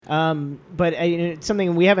But it's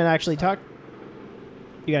something we haven't actually talked.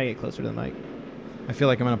 You gotta get closer to the mic. I feel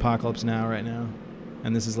like I'm in Apocalypse Now right now.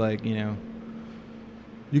 And this is like, you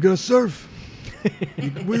gotta surf.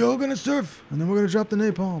 We all gonna surf. And then we're gonna drop the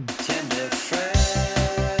napalm. Tender friends,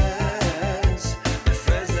 the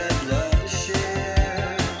friends that love to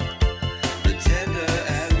share, the tender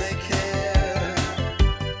and they care.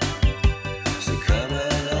 So come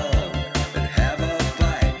along and have a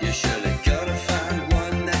bite. You're surely gonna find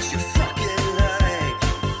one that you fucking like.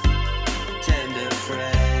 Tender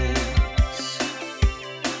friends.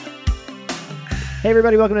 Hey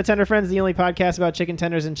everybody, welcome to Tender Friends, the only podcast about chicken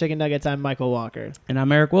tenders and chicken nuggets. I'm Michael Walker. And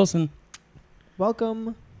I'm Eric Wilson.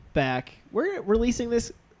 Welcome back. We're releasing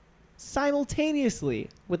this simultaneously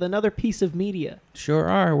with another piece of media. Sure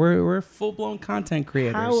are. We're full-blown content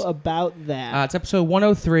creators. How about that? It's episode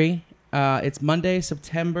 103. It's Monday,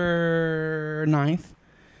 September 9th.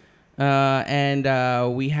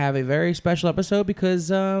 And we have a very special episode because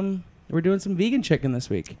we're doing some vegan chicken this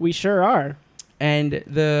week. We sure are. And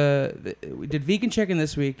we did vegan chicken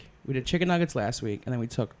this week. We did chicken nuggets last week, and then we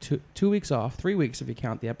took two weeks off, 3 weeks if you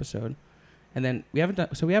count the episode. And then we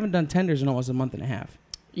haven't done tenders in almost a month and a half.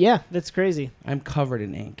 Yeah, that's crazy. I'm covered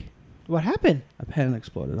in ink. What happened? A pen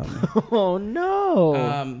exploded on me. Oh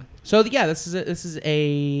no. So yeah, this is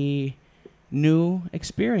a new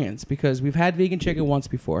experience because we've had vegan chicken once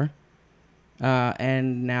before,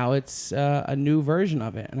 and now it's a new version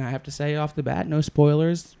of it. And I have to say off the bat, no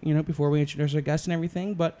spoilers, before we introduce our guests and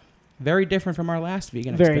everything, but very different from our last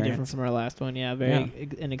vegan Very experience. different from our last one. Yeah,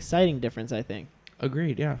 an exciting difference, I think.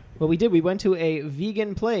 Agreed. Yeah. What we did, we went to a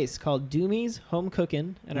vegan place called Doomy's Home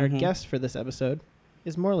Cookin', and our guest for this episode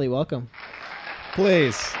is Morley. Welcome.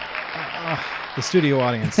 Please. The studio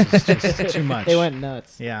audience is just too much. They went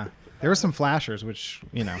nuts. Yeah. There were some flashers, which,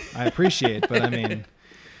 I appreciate, but I mean...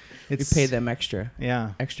 You pay them extra.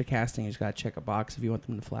 Yeah. Extra casting. You just got to check a box if you want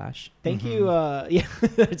them to flash. Thank you. Yeah,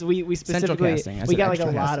 we specifically casting. We got like a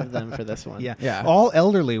extra lot casting. of them for this one. Yeah. All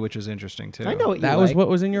elderly, which was interesting, too. I know what you That like. was what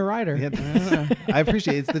was in your rider. Yeah. I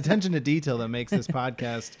appreciate it. It's the attention to detail that makes this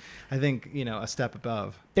podcast, I think, a step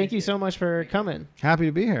above. Thank you so much for coming. Happy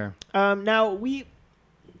to be here. Now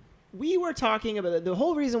we were talking about the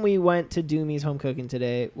whole reason we went to Doomy's Home Cooking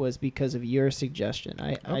today was because of your suggestion.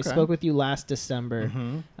 I spoke with you last December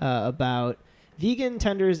about vegan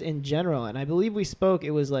tenders in general, and I believe we spoke.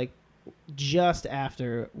 It was like just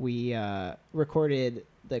after we recorded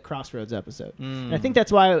the Crossroads episode. And I think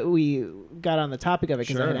that's why we got on the topic of it,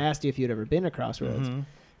 because I had asked you if you'd ever been to Crossroads,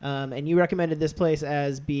 and you recommended this place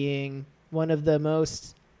as being one of the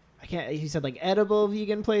most. You said like edible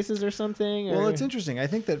vegan places or something? Well, it's interesting. I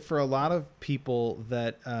think that for a lot of people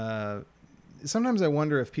that sometimes I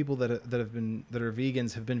wonder if people that are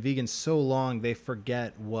vegans have been vegans so long they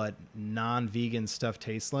forget what non-vegan stuff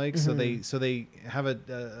tastes like. So they have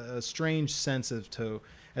a strange sense as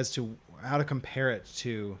to how to compare it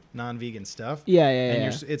to non-vegan stuff.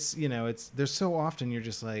 And it's there's so often you're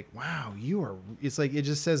just like, wow, it's like it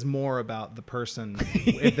just says more about the person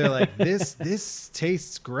if they're like, this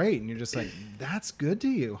tastes great, and you're just like, that's good to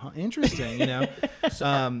you, huh? Interesting.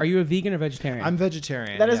 Are you a vegan or vegetarian? I'm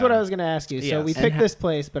vegetarian. That is what I was going to ask you. So Yes. we picked this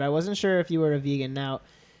place, but I wasn't sure if you were a vegan. Now,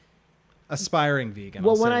 aspiring vegan.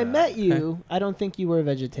 well, I'll when say I that. met you, I don't think you were a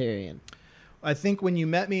vegetarian. I think when you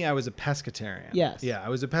met me, I was a pescatarian. Yes. Yeah, I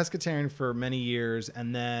was a pescatarian for many years,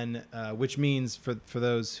 and then, which means for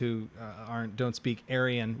those who don't speak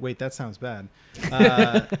Aryan. Wait, that sounds bad.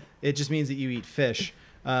 It just means that you eat fish.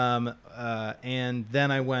 And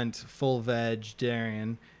then I went full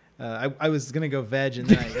vegetarian. I was gonna go veg, and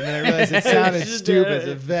then I realized it sounded stupid.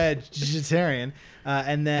 A vegetarian.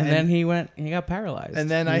 And then he got paralyzed. And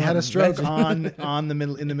then I had a stroke in the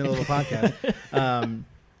middle of a podcast.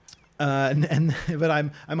 But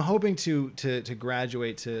I'm hoping to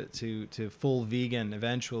graduate to full vegan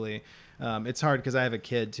eventually. It's hard because I have a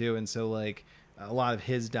kid too, and so like a lot of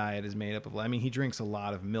his diet is made up of. I mean, he drinks a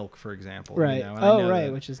lot of milk, for example. Right. And I know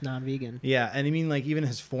that, which is non-vegan. yeah, and I mean, like even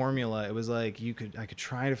his formula, it was like I could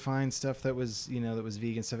try to find stuff that was that was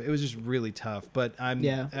vegan stuff. It was just really tough. But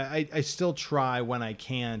I still try when I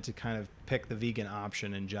can to kind of pick the vegan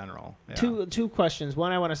option in general. Yeah. Two questions.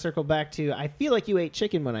 One, I want to circle back to. I feel like you ate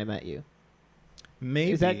chicken when I met you.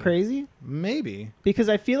 Maybe. Is that crazy? Maybe. Because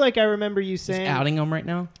I feel like I remember you saying. Just outing him right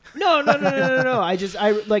now? No. I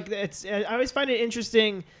always find it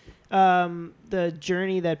interesting. The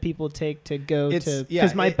journey that people take to go to,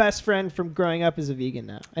 because my best friend from growing up is a vegan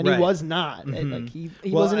now, and he was not. Like he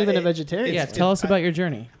wasn't even a vegetarian. Yeah, tell us about your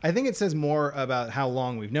journey. I think it says more about how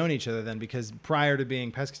long we've known each other then, because prior to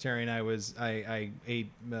being pescatarian, I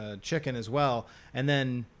ate chicken as well, and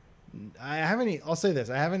then I haven't eaten, I'll say this,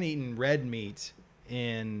 I haven't eaten red meat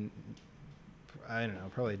in, I don't know,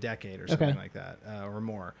 probably a decade or something like that, or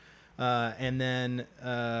more. And then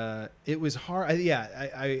it was hard.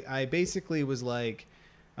 I basically was like,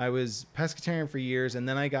 I was pescatarian for years, and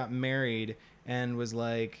then I got married and was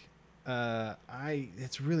like,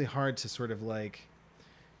 it's really hard to sort of like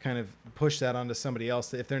kind of push that onto somebody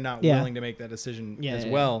else if they're not willing to make that decision as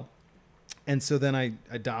well. And so then I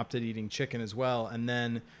adopted eating chicken as well, and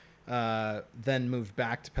then moved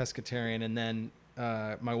back to pescatarian, and then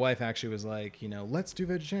my wife actually was like, let's do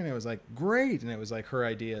vegetarian. I was like, great, and it was like her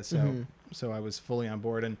idea, so so I was fully on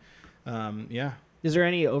board, and Is there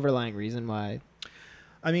any overlying reason why?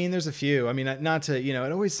 I mean, there's a few. I mean, not to,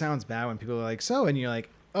 it always sounds bad when people are like, so, and you're like,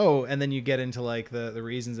 oh, and then you get into like the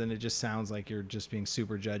reasons, and it just sounds like you're just being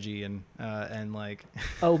super judgy and like.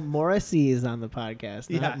 Oh, Morrissey is on the podcast.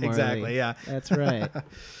 Yeah, exactly. Yeah, that's right.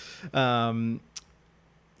 No,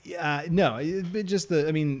 it just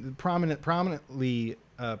predominantly,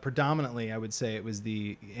 I would say it was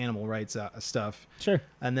the animal rights stuff. Sure.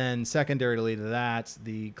 And then secondarily to that,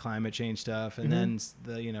 the climate change stuff, and then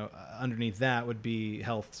the underneath that would be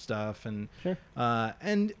health stuff, and sure.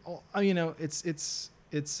 And it's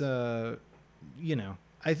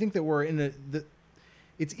I think that we're in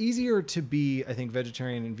it's easier to be, I think,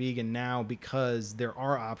 vegetarian and vegan now because there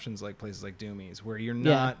are options like places like Doomies where you're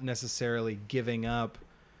not necessarily giving up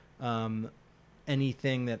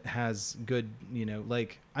anything that has good,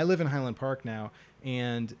 like I live in Highland Park now,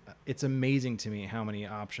 and it's amazing to me how many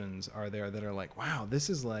options are there that are like, wow, this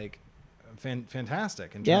is like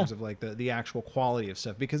fantastic in terms of like the actual quality of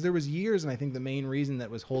stuff, because there was years, and I think the main reason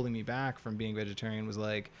that was holding me back from being vegetarian was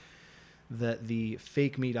like that the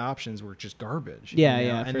fake meat options were just garbage.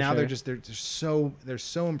 And now they're so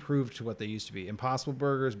improved to what they used to be. Impossible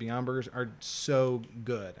Burgers, Beyond Burgers are so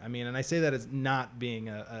good. I mean, and I say that as not being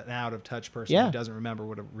an out of touch person who doesn't remember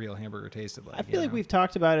what a real hamburger tasted like. I feel like we've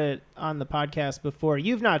talked about it on the podcast before.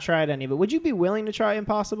 You've not tried any, but would you be willing to try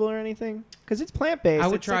Impossible or anything? Because it's plant-based. I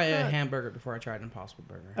would try a hamburger before I tried an Impossible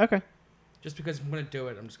Burger. Okay. Just because if I'm going to do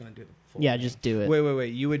it, I'm just going to do the full Yeah, thing. just do it.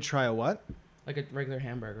 Wait. You would try a what? Like a regular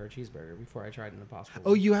hamburger or cheeseburger before I tried an Impossible.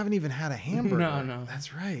 Oh, you haven't even had a hamburger? No.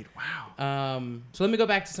 That's right. Wow. So let me go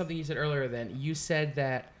back to something you said earlier then. You said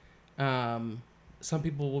that some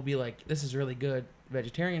people will be like, this is really good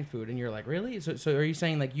vegetarian food. And you're like, really? So are you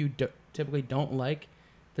saying like you typically don't like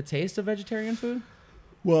the taste of vegetarian food?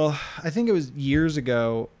 Well, I think it was years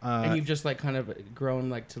ago. And you've just like kind of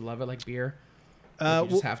grown like to love it like beer? Like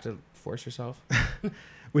you just have to force yourself?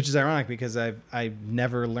 Which is ironic because I've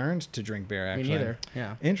never learned to drink beer, actually. Me neither.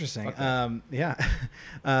 Yeah. Interesting.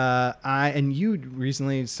 And you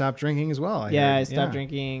recently stopped drinking as well. I stopped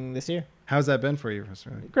drinking this year. How's that been for you?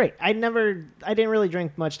 Great. I didn't really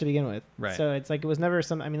drink much to begin with. Right. So it's like it was never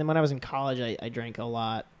some. I mean, when I was in college, I drank a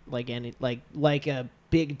lot, like a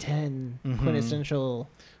Big Ten quintessential.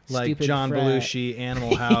 Like John frat. Belushi,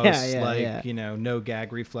 Animal House, no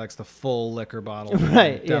gag reflex, the full liquor bottle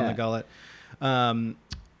down the gullet.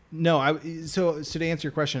 So to answer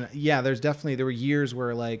your question, there were years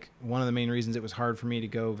where like one of the main reasons it was hard for me to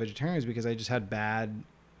go vegetarian is because I just had bad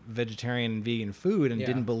vegetarian and vegan food and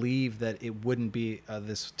didn't believe that it wouldn't be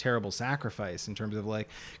this terrible sacrifice in terms of like,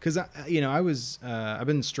 because I've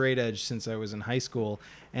been straight edge since I was in high school,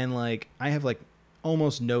 and like I have like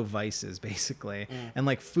almost no vices basically, and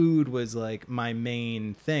like food was like my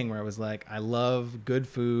main thing where I was like, I love good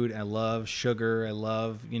food, I love sugar, I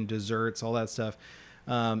love desserts, all that stuff.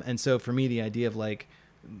 And so for me, the idea of like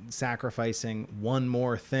sacrificing one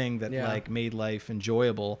more thing that like made life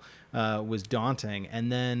enjoyable was daunting.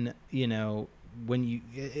 And then, I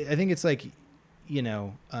think it's like,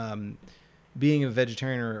 being a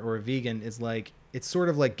vegetarian or a vegan is like, it's sort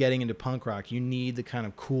of like getting into punk rock. You need the kind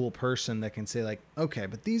of cool person that can say like, okay,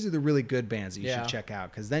 but these are the really good bands that you should check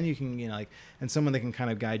out. Cause then you can, and someone that can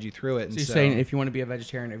kind of guide you through it. So you're saying if you want to be a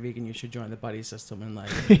vegetarian or vegan, you should join the buddy system and like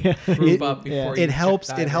group up before you it helps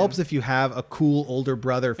if you have a cool older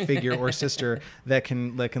brother figure or sister that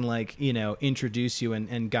can like, introduce you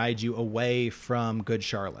and guide you away from Good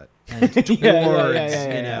Charlotte and towards,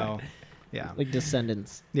 like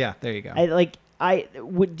Descendants. Yeah. There you go.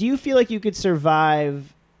 Do you feel like you could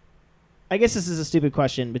survive? I guess this is a stupid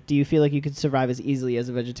question, but do you feel like you could survive as easily as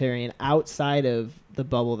a vegetarian outside of the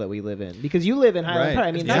bubble that we live in? Because you live in Highland Park.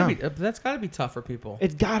 I mean, that's got to be tough for people.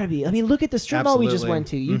 It's got to be. I mean, look at the strip mall we just went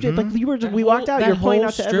to. You did we walked out. You're pointing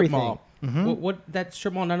out to everything. Mall. What that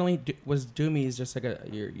strip mall not only was Doomie's, just like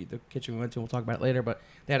the kitchen we went to. We'll talk about it later, but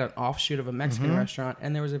they had an offshoot of a Mexican restaurant,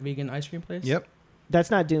 and there was a vegan ice cream place. Yep. That's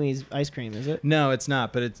not Doomie's ice cream, is it? No, it's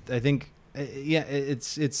not. But I think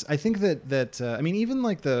It's. I think that I mean, even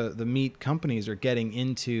like the meat companies are getting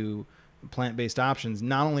into plant-based options,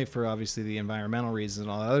 not only for obviously the environmental reasons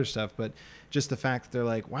and all that other stuff, but just the fact that they're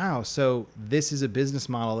like, wow, so this is a business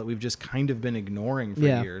model that we've just kind of been ignoring for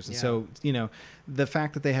years. And so, the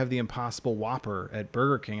fact that they have the Impossible Whopper at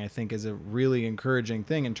Burger King, I think is a really encouraging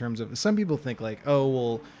thing in terms of, some people think like, oh,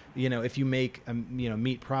 well, if you make a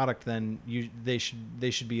meat product, then they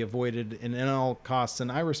should be avoided in all costs.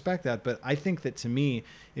 And I respect that. But I think that, to me,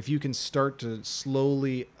 if you can start to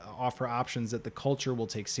slowly offer options that the culture will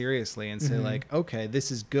take seriously and say like, okay,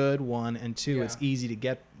 this is good, one, and two, it's easy to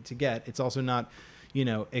get. It's also not,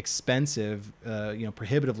 expensive,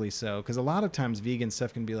 prohibitively so. Because a lot of times vegan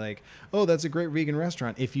stuff can be like, oh, that's a great vegan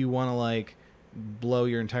restaurant if you want to like blow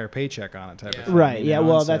your entire paycheck on it type of thing. Right. Yeah.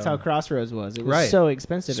 Well, And that's so- how Crossroads was. It was so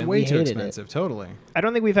expensive, It's and way we too hated expensive. it. Totally. I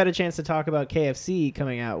don't think we've had a chance to talk about KFC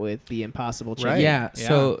coming out with the Impossible Chicken. Right. Yeah. Yeah.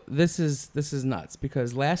 So this is nuts,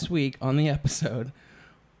 because last week on the episode,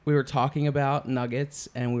 we were talking about nuggets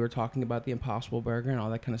and we were talking about the Impossible Burger and all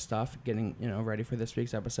that kind of stuff, getting ready for this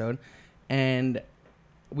week's episode, and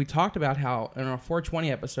we talked about how in our 420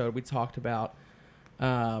 episode we talked about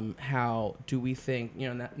how do we think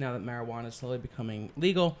now that marijuana is slowly becoming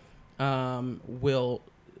legal,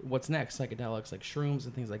 what's next, psychedelics like shrooms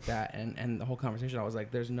and things like that, and the whole conversation, I was like,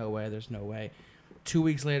 there's no way. 2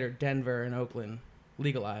 weeks later, Denver and Oakland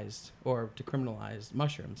legalized or decriminalized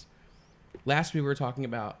mushrooms. Last week we were talking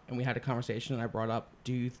about, and we had a conversation, and I brought up,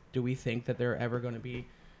 do we think that they're ever going to be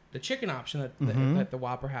the chicken option that the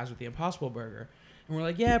Whopper has with the Impossible Burger? And we're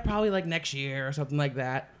like, yeah, probably like next year or something like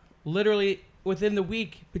that. Literally within the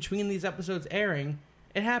week between these episodes airing,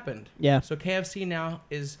 it happened. Yeah. So KFC now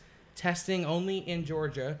is testing only in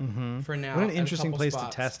Georgia for now. What an at a interesting couple place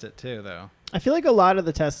spots. to test it too, though. I feel like a lot of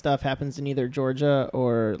the test stuff happens in either Georgia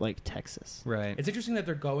or like Texas. Right. It's interesting that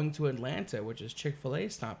they're going to Atlanta, which is Chick-fil-A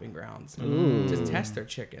stomping grounds, Ooh. to test their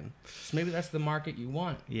chicken. So maybe that's the market you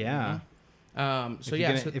want. Yeah. So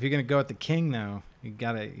if you're gonna go at the king, though, you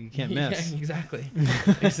can't miss. Yeah, exactly.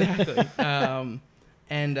 Exactly.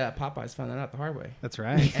 And Popeyes found that out the hard way. That's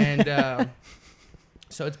right. And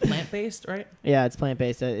so it's plant-based, right? Yeah, it's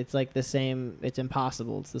plant-based. It's like the same. It's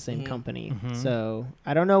Impossible. It's the same Mhm. company. Mhm. So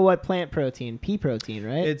I don't know what plant protein. Pea protein,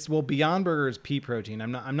 right? It's Beyond Burger is pea protein.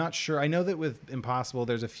 I'm not sure. I know that with Impossible,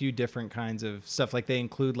 there's a few different kinds of stuff. Like they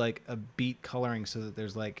include like a beet coloring so that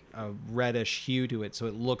there's like a reddish hue to it, so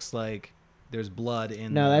it looks like there's blood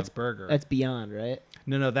in the burger. That's Beyond, right?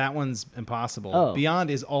 No, that one's Impossible. Oh. Beyond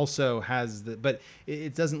is also has but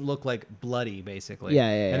it doesn't look like bloody, basically. Yeah.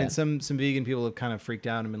 And then some vegan people have kind of freaked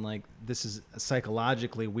out and been like, this is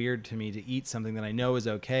psychologically weird to me to eat something that I know is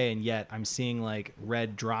okay, and yet I'm seeing like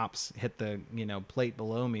red drops hit the plate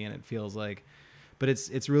below me, and it feels like. But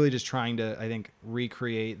it's really just trying to, I think,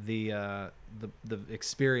 recreate the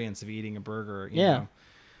experience of eating a burger. You know?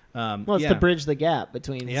 Well, it's to bridge the gap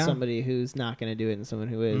between somebody who's not going to do it and someone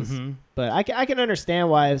who is. Mhm. But I can understand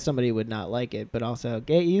why somebody would not like it, but also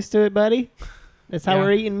get used to it, buddy. That's how Yeah.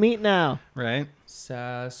 we're eating meat now. Right.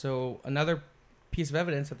 So another piece of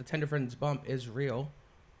evidence that the Tender Friends bump is real.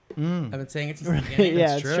 Mm. I've been saying it since the beginning.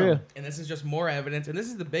 Yeah, it's true. And this is just more evidence, and this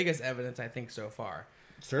is the biggest evidence I think so far.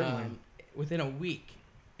 Certainly. Within a week,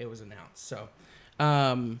 it was announced. So,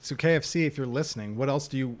 So KFC, if you're listening, what else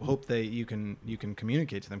do you hope that you can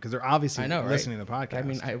communicate to them? Because they're obviously I know, right? listening to the podcast. I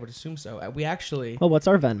mean, I would assume so. We actually Well, what's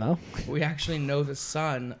our Venmo? know the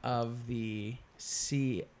son of the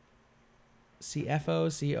CFO,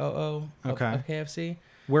 COO of KFC.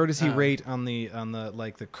 Where does he rate on the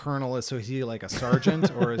like the colonel? So is he like a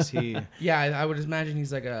sergeant or is he? Yeah, I would imagine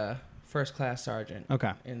he's like a first-class sergeant.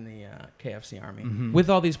 Okay. In the KFC Army. Mhm. With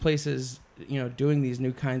all these places, doing these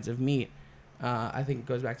new kinds of meat, I think it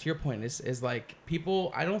goes back to your point. Is like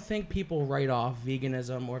people. I don't think people write off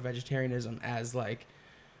veganism or vegetarianism as like,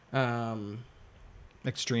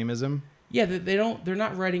 Extremism. yeah, they don't. They're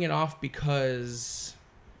not writing it off because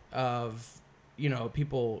of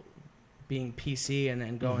people being PC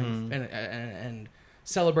and going and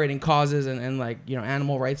celebrating causes and like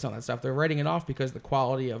animal rights and all that stuff. They're writing it off because the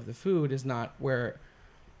quality of the food is not where,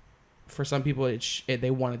 for some people,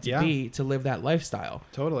 they want it to be to live that lifestyle.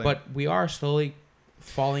 Totally. But we are slowly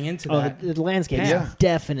falling into that. The landscape Yeah. is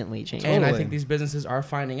definitely changing. And I Totally. think these businesses are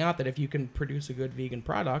finding out that if you can produce a good vegan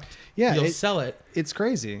product, Yeah, you'll sell it. It's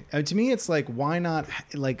crazy. To me, it's like, why not?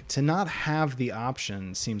 Like, to not have the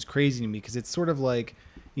option seems crazy to me because it's sort of like,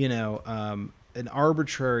 an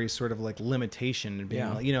arbitrary sort of like limitation and being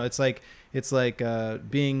Yeah. like, it's like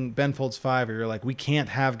being Ben Folds 5, where you're like, we can't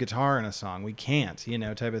have guitar in a song, we can't,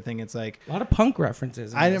 type of thing. It's like, A lot of punk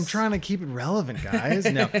references. I'm trying to keep it relevant, guys.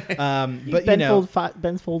 No, but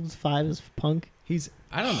Ben Folds 5 is punk. he's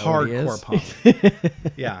I don't know what he hardcore is.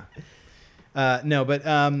 punk. Yeah. No, but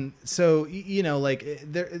so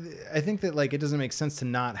there, I think that like it doesn't make sense to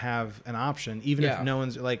not have an option, even if no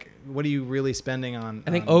one's like, what are you really spending on?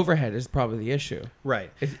 I think overhead is probably the issue.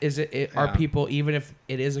 Right. Is it are Yeah. people, even if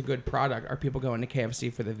it is a good product, are people going to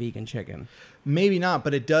KFC for the vegan chicken? Maybe not,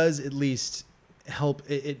 but it does at least help.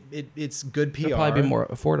 It's good PR. It'll probably be more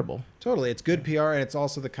affordable. Totally, it's good PR, and it's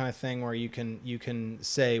also the kind of thing where you can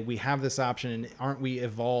say we have this option, and aren't we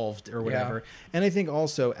evolved or whatever. And I think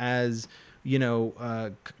also as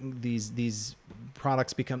these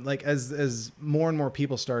products become like as more and more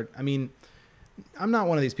people start. I mean, I'm not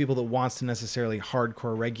one of these people that wants to necessarily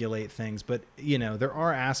hardcore regulate things, but there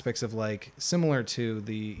are aspects of like similar to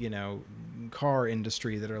the car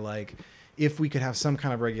industry that are like, if we could have some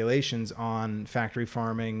kind of regulations on factory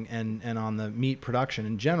farming and on the meat production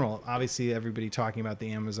in general. Obviously everybody talking about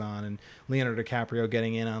the Amazon and Leonardo DiCaprio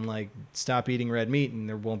getting in on like, stop eating red meat and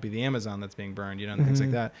there won't be the Amazon that's being burned, and things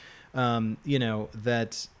like that.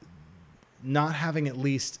 That not having at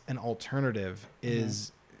least an alternative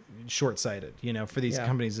is short-sighted, for these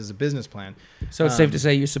companies as a business plan. So it's safe to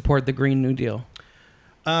say you support the Green New Deal.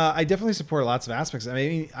 I definitely support lots of aspects. I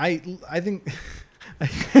mean, I think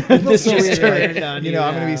This so just weird, turned on I'm you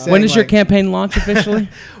going to be now. saying, When does your like, campaign launch officially?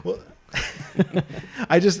 well,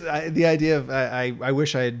 the idea of I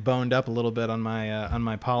wish I had boned up a little bit on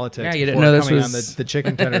my politics. Yeah, you didn't before know this coming was- on the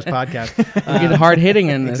Chicken Tenders podcast. We get hard hitting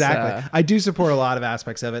in this. Exactly. I do support a lot of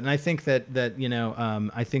aspects of it, and I think that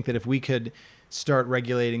I think that if we could start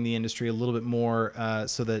regulating the industry a little bit more,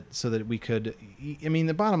 so that we could. I mean,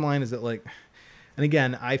 the bottom line is that like. And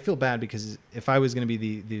again, I feel bad because if I was going to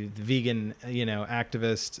be the vegan,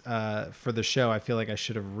 activist for the show, I feel like I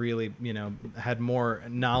should have really, had more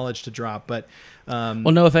knowledge to drop. But well,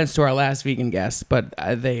 no offense to our last vegan guests, but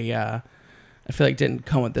they, I feel like didn't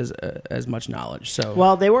come with as much knowledge. So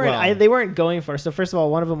Well, they weren't going for. So first of all,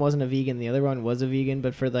 one of them wasn't a vegan, the other one was a vegan.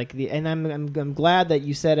 But for like and I'm glad that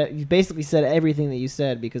you said it. You basically said everything that you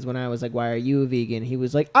said, because when I was like, "Why are you a vegan?" He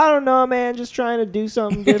was like, "I don't know, man, just trying to do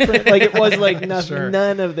something different." Like it was like nothing, Sure.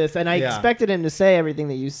 none of this. And I expected him to say everything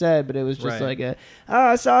that you said, but it was just like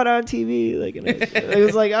I saw it on TV. Like and it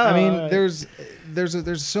was like, oh, I mean, all right.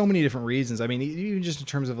 there's so many different reasons. I mean, even just in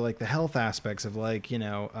terms of like the health aspects of like,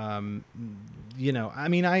 I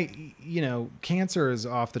mean, cancer is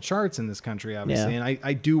off the charts in this country, obviously. Yeah. And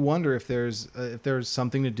I do wonder if there's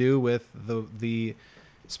something to do with the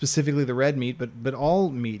specifically the red meat, but all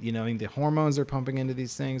meat, I mean, the hormones they're pumping into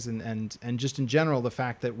these things and just in general, the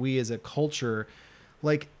fact that we as a culture,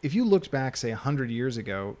 like if you looked back, say 100 years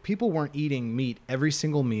ago, people weren't eating meat every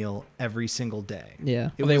single meal, every single day.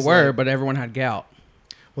 Yeah. It well, they was were, like- but everyone had gout.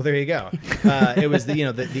 Well, there you go. It was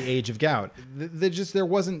the age of gout. There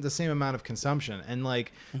wasn't the same amount of consumption, and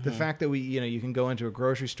like the fact that you can go into a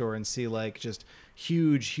grocery store and see like just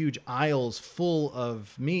huge aisles full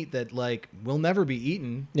of meat that like will never be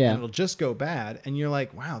eaten. Yeah. And it'll just go bad, and you're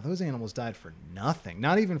like, wow, those animals died for nothing.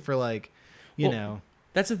 Not even for like, Well,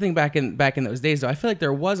 That's the thing back in those days, though. I feel like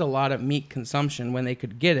there was a lot of meat consumption when they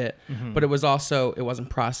could get it, but it wasn't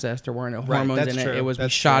processed. There weren't no Right, hormones that's in it. true. It was we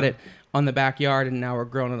That's shot true. it on the backyard, and now we're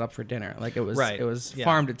grilling it up for dinner. Like it was Right, it was yeah.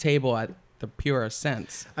 farm to table at the purest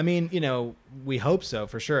sense. I mean, we hope so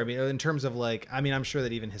for sure. I mean, in terms of like, I mean, I'm sure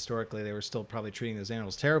that even historically they were still probably treating those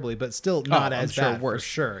animals terribly, but still not I'm as sure bad. worse. For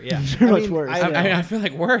sure. Yeah. Much worse. I feel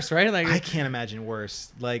like worse, right? Like I can't imagine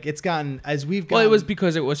worse. Like it's gotten as we've gotten. well, it was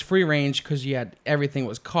because it was free range because everything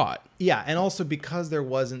was caught. Yeah, and also because they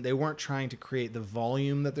weren't trying to create the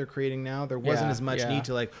volume that they're creating now. There wasn't Yeah, as much yeah. need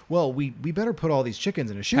to like, well, we better put all these chickens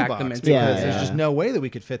in a Pack shoebox them because into there's Yeah. just no way that we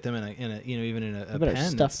could fit them in a even in a They better pen.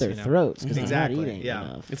 stuff that's, their throats because Exactly, they're not eating yeah.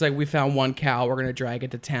 enough. It's like we found one cow, we're gonna drag it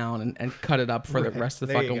to town and cut it up for the rest of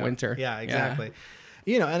the There you fucking go. winter. Yeah, exactly.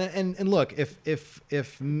 And look,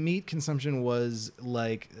 if meat consumption was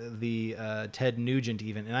like the Ted Nugent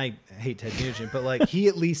even, and I hate Ted Nugent, but like he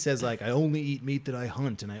at least says like I only eat meat that I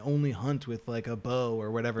hunt, and I only hunt with like a bow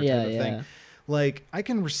or whatever type of thing. Like I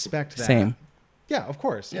can respect that. Same. Yeah, of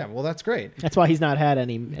course. Yeah, well that's great. That's why he's not had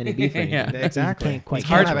any beef. or anything. Yeah. Exactly. Can't quite You It's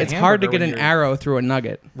can't hard. have a It's hard to hamburger get when an you're- arrow through a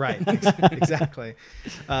nugget. Right, exactly.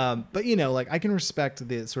 But like I can respect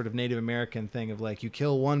the sort of Native American thing of like you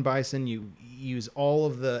kill one bison, you use all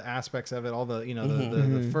of the aspects of it, all the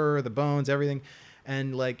the fur, the bones, everything,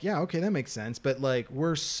 and like okay, that makes sense. But like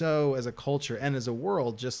we're so as a culture and as a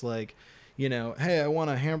world, just like hey, I want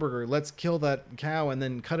a hamburger. Let's kill that cow and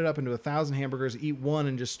then cut it up into 1,000 hamburgers, eat one,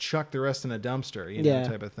 and just chuck the rest in a dumpster,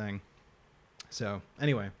 type of thing. So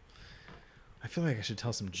anyway, I feel like I should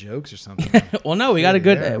tell some jokes or something. Well, no, we got a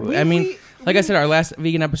good. Yeah. I mean, like I said, our last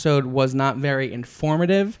vegan episode was not very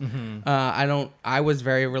informative. I was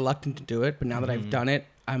very reluctant to do it, but now that I've done it,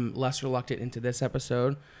 I'm less reluctant into this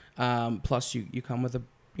episode. Plus, you come with a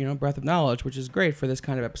breadth of knowledge, which is great for this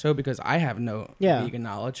kind of episode because I have no vegan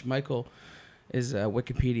knowledge. Michael is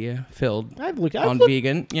Wikipedia filled on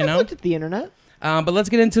vegan. I've looked at the internet. But let's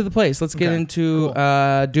get into the place. Let's get into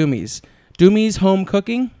Doomy's. Doomy's Home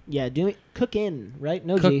Cooking. Yeah, cookin', right?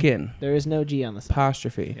 No G. Cookin'. There is no G on the side.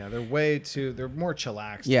 Apostrophe. Yeah, they're more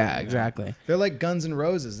chillaxed. Yeah, exactly. They're like Guns N'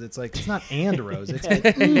 Roses. It's like, it's not and roses,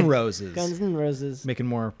 it's roses. Guns N' Roses. Making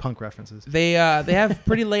more punk references. They have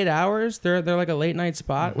pretty late hours. They're like a late night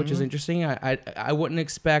spot, which is interesting. I wouldn't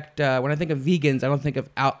expect when I think of vegans, I don't think of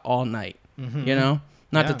out all night.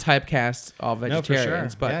 Not to typecast all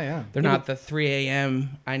vegetarians, but they're not the 3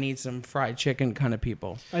 a.m. I need some fried chicken kind of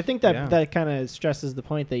people. I think that kind of stresses the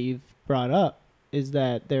point that you've brought up, is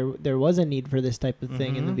that there was a need for this type of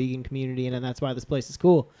thing in the vegan community, and that's why this place is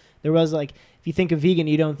cool. There was if you think of vegan,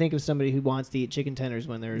 you don't think of somebody who wants to eat chicken tenders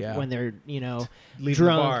when they're Leaving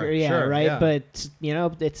drunk, the bar. right? Yeah. But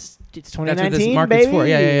it's 2019, That's what this market's baby. for.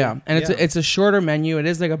 Yeah. And it's a shorter menu. It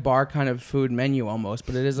is like a bar kind of food menu almost,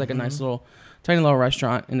 but it is like a nice tiny little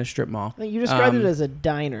restaurant in a strip mall. You described it as a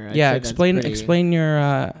diner. Explain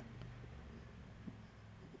your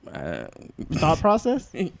thought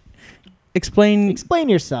process. Explain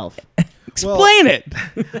yourself. Explain it.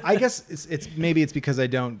 I guess it's because I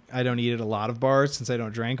don't eat at a lot of bars since I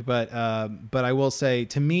don't drink, but I will say,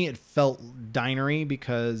 to me it felt dinery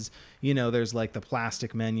because there's like the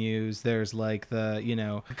plastic menus, there's like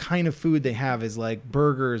the kind of food they have is like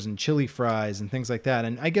burgers and chili fries and things like that,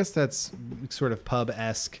 and I guess that's sort of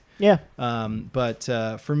pub-esque. Yeah. But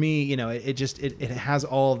for me, it has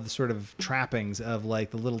all the sort of trappings of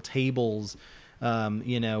like the little tables.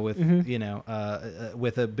 With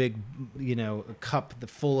with a big, cup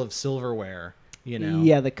full of silverware.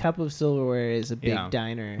 Yeah, the cup of silverware is a big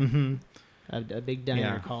diner. Mm-hmm. A big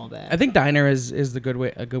diner callback. I think diner is a good way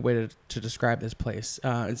to describe this place.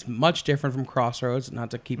 It's much different from Crossroads. Not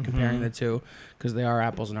to keep comparing the two, because they are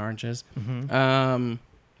apples and oranges.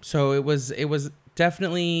 So it was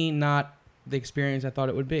definitely not the experience I thought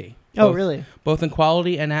it would be. Really? Both in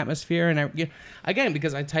quality and atmosphere, and again,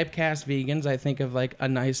 because I typecast vegans, I think of like a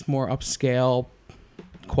nice, more upscale,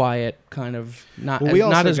 quiet kind of not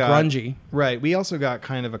as grungy. Right. We also got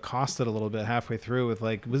kind of accosted a little bit halfway through with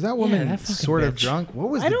like, was that woman that sort of bitch. drunk? What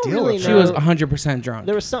was I the don't deal really with She her? was 100% drunk.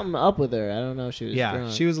 There was something up with her. I don't know if she was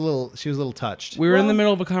drunk. she was a little touched. We were in the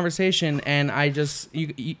middle of a conversation, and I just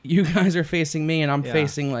you guys are facing me, and I'm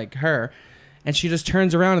facing like her, and she just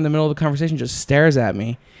turns around in the middle of the conversation, just stares at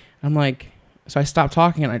me. I'm like, so I stop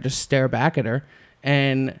talking and I just stare back at her,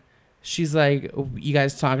 and she's like, "You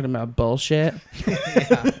guys talking about bullshit?"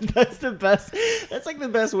 That's the best. That's like the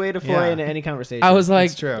best way to foray into any conversation. I was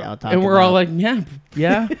like, It's true. Yeah, I'll talk and we're about all like,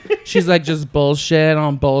 yeah. She's like, just bullshit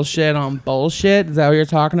on bullshit on bullshit. Is that what you're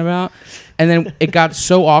talking about? And then it got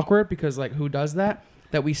so awkward because like, who does that?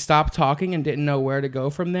 That we stopped talking and didn't know where to go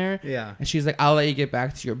from there. Yeah. And she's like, I'll let you get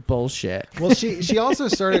back to your bullshit. Well, she also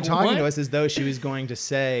started talking What? to us as though she was going to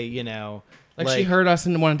say, Like she heard us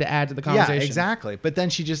and wanted to add to the conversation. Yeah, exactly. But then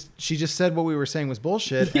she just said what we were saying was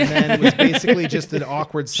bullshit, and then it was basically just an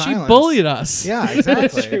awkward silence. She bullied us. Yeah, That's true.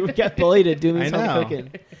 exactly. We got bullied at Doomy's I Home know.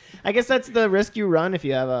 Cooking. I guess that's the risk you run if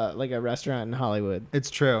you have a restaurant in Hollywood. It's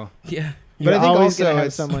true. Yeah. You're But I think always also gonna have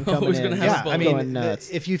it's someone coming always in. gonna have Yeah, bullies. I going mean, nuts.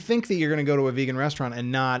 if you think that you're going to go to a vegan restaurant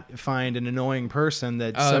and not find an annoying person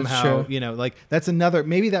that Oh, that's somehow, true. like that's another,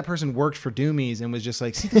 maybe that person worked for Doomy's and was just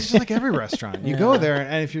like, see, this is like every restaurant. You go there,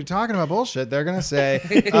 and if you're talking about bullshit, they're going to say,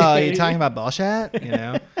 oh, you're talking about bullshit?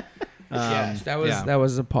 Yes, that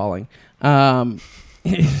was appalling.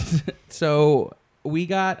 So we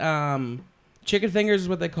got chicken fingers is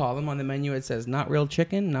what they call them on the menu. It says not real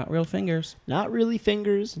chicken, not real fingers. Not really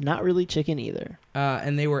fingers, not really chicken either.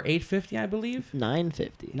 And they were $8.50, I believe.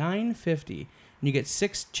 $9.50. $9.50. And you get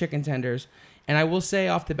 6 chicken tenders. And I will say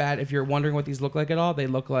off the bat, if you're wondering what these look like at all, they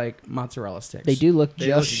look like mozzarella sticks. They do look They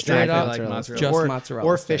just look straight exactly up like mozzarella. mozzarella. Just or, mozzarella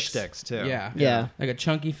or sticks. fish sticks too. Yeah. Yeah. Like a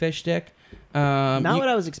chunky fish stick. Not You, what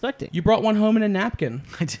I was expecting. you brought one home in a napkin.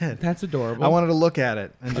 I did. That's adorable. I wanted to look at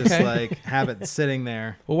it and just Okay. like have it sitting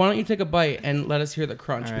there. Well, why don't you take a bite and let us hear the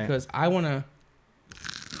crunch? All right. Because I want to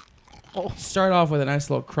start off with a nice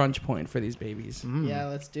little crunch point for these babies. Mm. Yeah,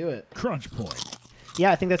 let's do it. Crunch point.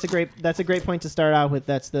 Yeah, I think that's a great point to start out with.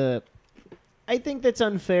 I think that's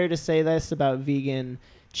unfair to say this about vegan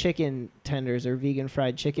chicken tenders or vegan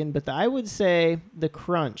fried chicken, but I would say the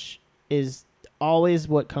crunch is always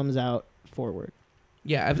what comes out forward.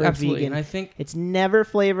 Yeah, for absolutely. vegan. And I think It's never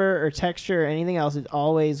flavor or texture or anything else. It's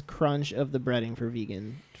always crunch of the breading for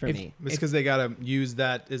vegan for If- me. It's because they got to use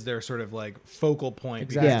that as their sort of like focal point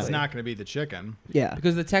because Exactly. it's not going to be the chicken. Yeah.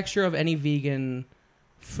 because the texture of any vegan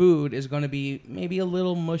food is going to be maybe a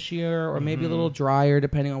little mushier or maybe a little drier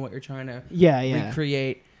depending on what you're trying to Yeah, yeah.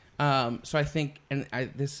 recreate. So I think, and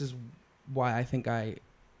this is why I think I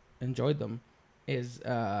enjoyed them, is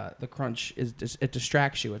the crunch is it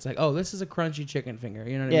distracts you. It's like, oh, this is a crunchy chicken finger.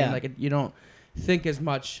 You know what I Yeah. mean? Like you don't think as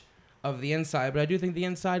much of the inside, but I do think the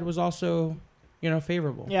inside was also,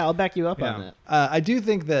 favorable. Yeah, I'll back you up on that. I do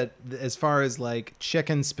think that as far as like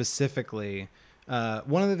chicken specifically,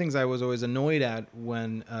 one of the things I was always annoyed at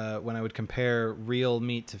when I would compare real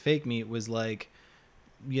meat to fake meat was like,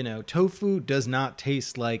 tofu does not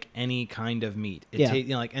taste like any kind of meat.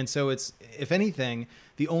 And so it's, if anything,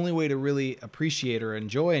 the only way to really appreciate or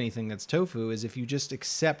enjoy anything that's tofu is if you just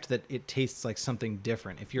accept that it tastes like something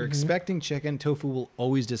different. If you're expecting chicken, tofu will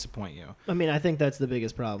always disappoint you. I mean, I think that's the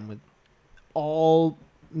biggest problem with all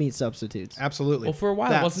meat substitutes. Absolutely. Well, for a while,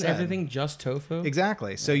 That wasn't said- everything just tofu?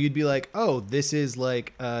 Exactly. So you'd be like, oh, this is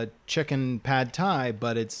like a chicken pad thai,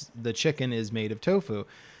 but the chicken is made of tofu.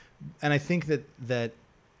 And I think that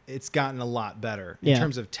it's gotten a lot better in Yeah.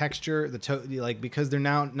 terms of texture. Because they're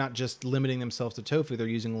now not just limiting themselves to tofu, they're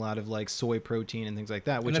using a lot of like soy protein and things like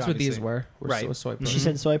that. Which And that's what these obviously- were. Right. So soy She protein.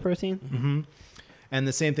 said soy protein. Mm-hmm. And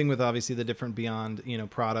the same thing with obviously the different Beyond,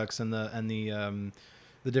 products and the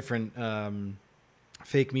different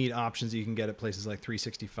fake meat options that you can get at places like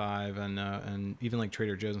 365 and even like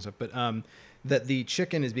Trader Joe's and stuff. But that the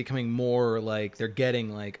chicken is becoming more like they're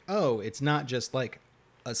getting like, oh, it's not just like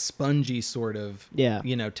a spongy sort of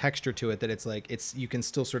texture to it, that it's like you can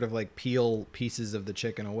still sort of like peel pieces of the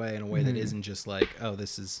chicken away in a way that isn't just like, oh,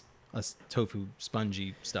 this is a tofu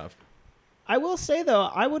spongy stuff. I will say though,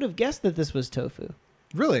 I would have guessed that this was tofu.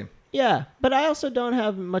 Really? Yeah, but I also don't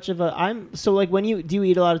have much of a. So like do you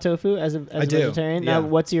eat a lot of tofu as a I do, vegetarian? yeah. Now,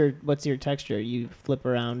 what's your texture? You flip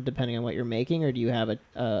around depending on what you're making, or do you have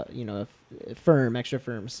a firm, extra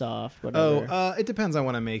firm, soft, whatever? It depends on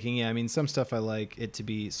what I'm making. Yeah, I mean, some stuff I like it to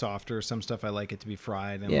be softer. Some stuff I like it to be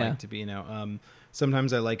fried and like to be,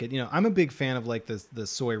 sometimes I like it. I'm a big fan of like the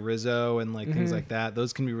soy risotto and like things like that.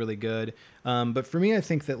 Those can be really good. But for me, I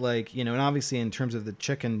think that like, and obviously in terms of the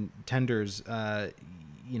chicken tenders,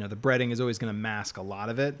 the breading is always going to mask a lot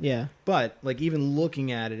of it. Yeah. But like even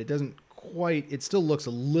looking at it, it doesn't quite, it still looks a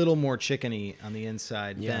little more chickeny on the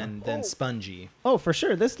inside than spongy. Oh, for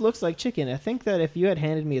sure. This looks like chicken. I think that if you had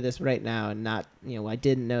handed me this right now and not, I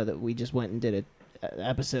didn't know that we just went and did an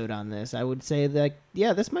episode on this, I would say that,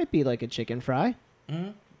 yeah, this might be like a chicken fry.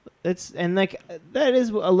 Mhm. That is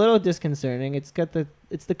a little disconcerting. It's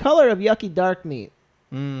the color of yucky dark meat,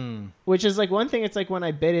 which is like one thing. It's like when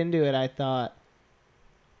I bit into it, I thought,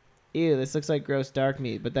 ew, this looks like gross dark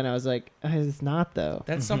meat. But then I was like, it's not though.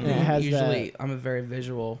 That's something It has usually I'm a very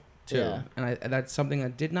visual too, Yeah. and that's something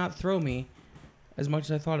that did not throw me as much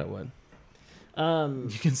as I thought it would.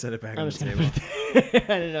 You can set it back I'm on just the gonna table.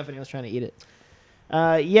 I didn't know if anyone was trying to eat it.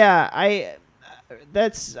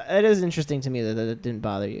 It is interesting to me that it didn't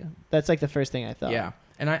bother you. That's like the first thing I thought. Yeah,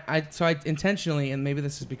 and I intentionally, and maybe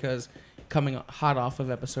this is because coming hot off of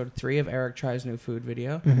episode 3 of Eric Tries New Food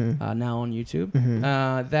video, now on YouTube,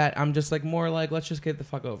 that I'm just like more like, let's just get the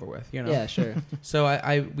fuck over with, Yeah, sure. So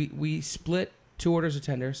we split 2 orders of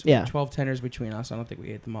tenders, Yeah. 12 tenders between us. I don't think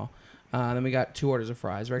we ate them all. Then we got 2 orders of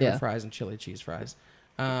fries, regular Yeah. fries and chili cheese fries.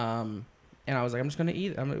 And I was like, I'm just gonna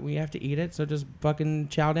eat it. We have to eat it, so just fucking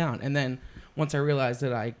chow down. And then once I realized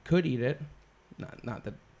that I could eat it, not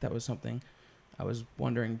that was something I was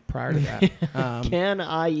wondering prior to that. Can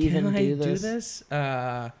I even do this?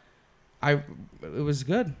 It was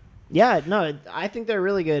good. Yeah, no, I think they're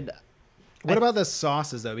really good. What about the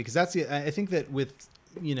sauces though? Because I think that with,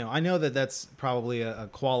 I know that that's probably a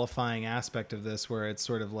qualifying aspect of this, where it's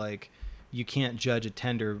sort of like you can't judge a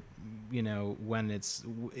tender, when it's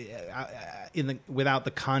without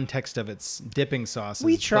the context of its dipping sauces.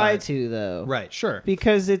 We try but- to though. Right. Sure.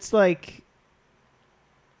 Because it's like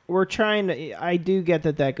we're trying to. I do get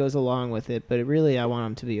that goes along with it, but really, I want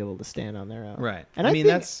them to be able to stand on their own. Right. And I I mean,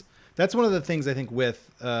 think- that's one of the things I think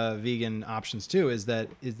with vegan options too, is that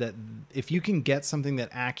if you can get something that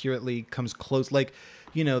accurately comes close, like,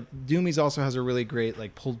 Doomy's also has a really great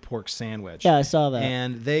like pulled pork sandwich. Yeah, I saw that.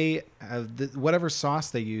 And they have whatever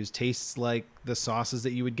sauce they use tastes like the sauces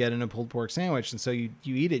that you would get in a pulled pork sandwich. And so you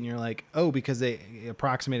eat it and you're like, oh, because they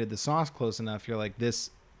approximated the sauce close enough, you're like, this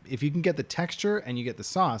if you can get the texture and you get the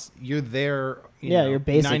sauce, you're there. You're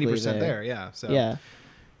basically 90% there. Yeah. So Yeah.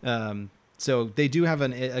 So they do have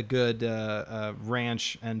a good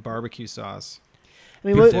ranch and barbecue sauce. I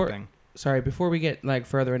mean, for what, dipping. Sorry, before we get like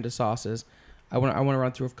further into sauces, I want to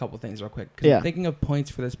run through a couple things real quick because Yeah. I'm thinking of points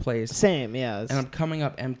for this place, same, yeah. and I'm coming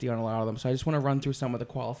up empty on a lot of them. So I just want to run through some of the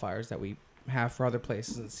qualifiers that we have for other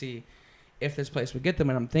places and see if this place would get them.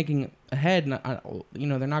 And I'm thinking ahead, and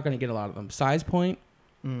they're not going to get a lot of them. Size point,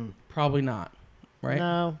 probably not, right?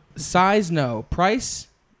 No. Size, no. Price,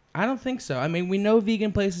 I don't think so. I mean, we know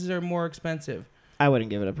vegan places are more expensive. I wouldn't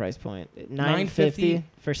give it a price point. $9.50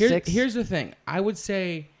 for six. Here's the thing. I would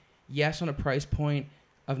say yes on a price point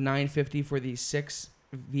of $9.50 for these 6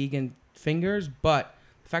 vegan fingers, but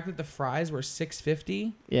the fact that the fries were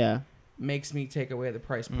 $6.50 yeah. makes me take away the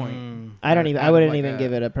price point. I Out of wouldn't like even a-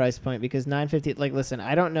 give it a price point because $9.50. Like, listen,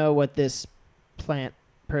 I don't know what this plant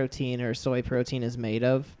protein or soy protein is made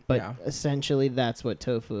of, but Yeah. essentially that's what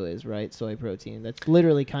tofu is, right? Soy protein. That's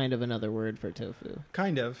literally kind of another word for tofu.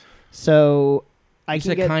 Kind of. So I You can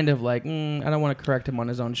said get kind of like, I don't want to correct him on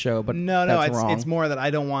his own show, but no, that's wrong. it's more that I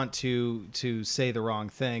don't want to say the wrong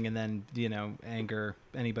thing and then anger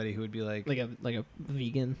anybody who would be like like a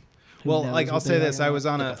vegan. who well, knows like what I'll they're say this: talking I about. was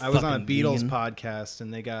on Like a I was on a fucking Beatles vegan. podcast,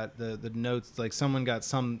 and they got the notes. Like someone got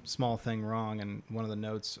some small thing wrong, and one of the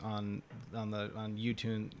notes on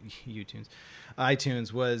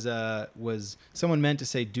iTunes was someone meant to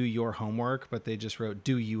say "do your homework," but they just wrote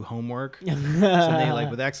 "do you homework." So they like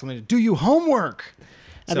with exclamation, "Do you homework?"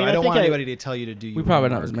 I So mean, I I don't think want I- anybody to tell you to do. we your probably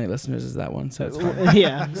not homework. as many listeners as that one, so it's fine.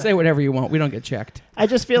 Yeah. Say whatever you want. We don't get checked. I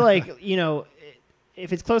just feel like,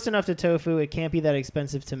 if it's close enough to tofu, it can't be that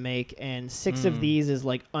expensive to make. And 6 of these is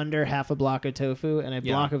like under half a block of tofu, and a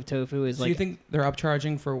Yeah. block of tofu is So like you think they're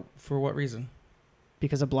upcharging for what reason?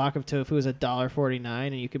 because a block of tofu is $1.49,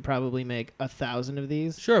 and you could probably make 1,000 of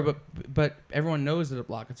these. Sure, but everyone knows that a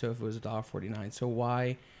block of tofu is $1.49. So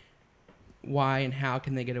why and how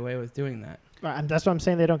can they get away with doing that? That's what I'm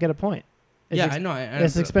saying. They don't get a point. It's I know.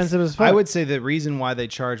 It's expensive as fuck. I would say the reason why they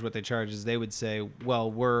charge what they charge is they would say,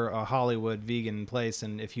 well, we're a Hollywood vegan place,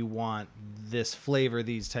 and if you want this flavor,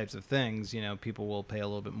 these types of things, people will pay a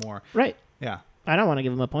little bit more. Right. Yeah. I don't want to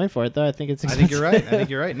give them a point for it, though. I think it's I expensive. think you're right. I think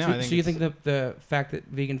you're right. No, I think so you it's- think that the fact that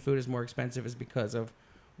vegan food is more expensive is because of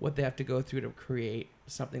what they have to go through to create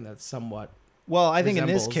something that's somewhat Well, I think in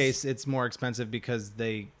this resembles- case it's more expensive because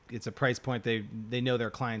it's a price point they know their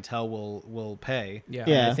clientele will pay. yeah.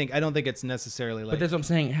 Yeah. I don't think it's necessarily like But that's what I'm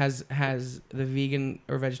saying. Has the vegan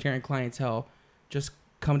or vegetarian clientele just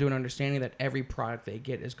come to an understanding that every product they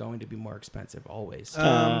get is going to be more expensive always?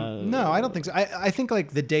 no, I don't think so. I think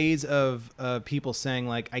like the days of people saying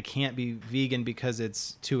like I can't be vegan because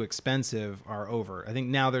it's too expensive are over. I think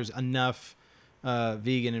now there's enough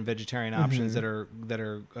vegan and vegetarian options that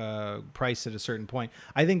are priced at a certain point.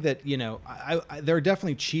 I think that there are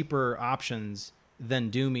definitely cheaper options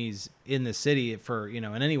than Doomies in the city for in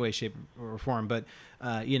any way, shape, or form. But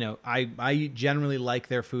I generally like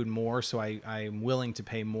their food more, so I'm willing to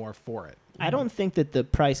pay more for it. I don't think that the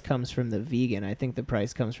price comes from the vegan. I think the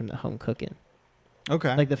price comes from the home cooking.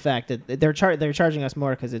 Okay, Like the fact that they're charging us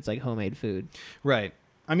more because it's like homemade food. right.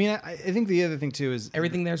 I mean, I think the other thing too is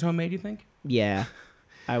Everything there's homemade, you think? Yeah,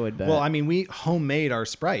 I would bet. Well, I mean, we homemade our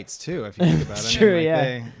Sprites too. If you think about it, It's true,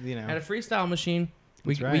 yeah. At a freestyle machine,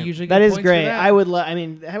 we That's right. we usually get that is points for great. that. I would love. I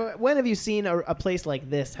mean, when have you seen a place like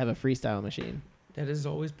this have a freestyle machine? That is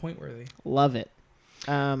always point worthy. Love it.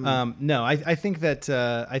 No, I think that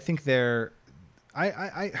I think they're.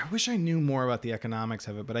 I wish I knew more about the economics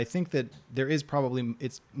of it, but I think that there is probably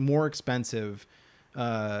it's more expensive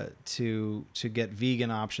to get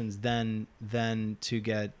vegan options than to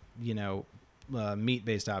get meat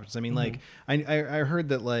based options. I mean, like I heard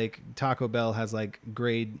that like Taco Bell has like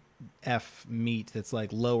grade F meat that's like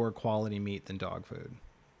lower quality meat than dog food.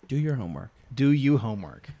 Do your homework. Do you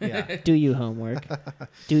homework? Yeah. Do you homework?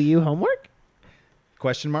 Do you homework?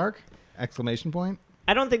 Question mark? Exclamation point?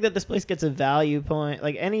 I don't think that this place gets a value point,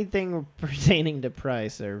 like anything pertaining to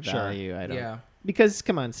price or Sure. value. I don't. Yeah. Because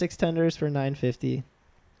come on, 6 tenders for $9.50.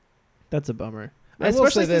 That's a bummer. I will say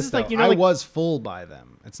Especially this since though, it's like, I was full by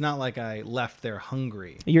them. It's not like I left there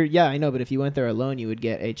hungry. Yeah, I know, but if you went there alone, you would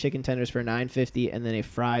get a chicken tenders for $9.50 and then a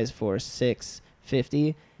fries for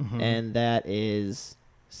 $6.50, and that is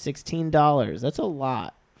 $16. That's a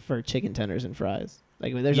lot for chicken tenders and fries.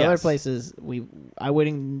 Like there's other Yes. places I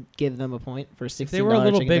wouldn't give them a point for $16. If they were a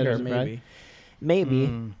little chicken bigger, tenders and fries. maybe.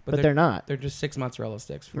 Maybe, but they're not. They're just 6 mozzarella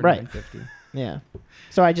sticks for Right. $9.50. Yeah.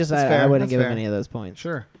 So I That's I fair. wouldn't That's give them fair. any of those points.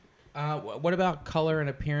 Sure. What about color and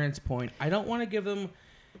appearance point? I don't want to give them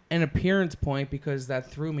an appearance point because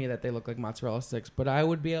that threw me that they look like mozzarella sticks. But I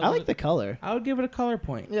would be able. I like the color. I would give it a color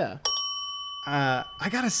point. Yeah. I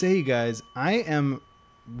gotta say, you guys, I am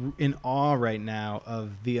in awe right now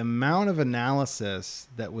of the amount of analysis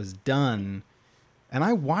that was done, and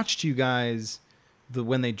I watched you guys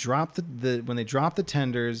when they dropped the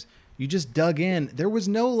tenders. You just dug in. There was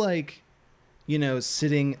no like,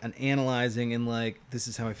 sitting and analyzing and like, this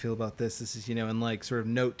is how I feel about this. This is, and like sort of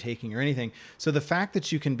note taking or anything. So the fact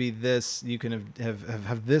that you can be this, you can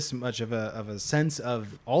have this much of a sense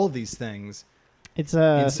of all of these things. It's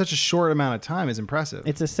In such a short amount of time is impressive.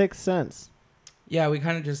 It's a sixth sense. Yeah, we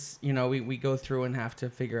kind of just we go through and have to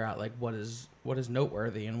figure out like what is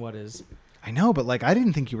noteworthy and what is. I know, but like I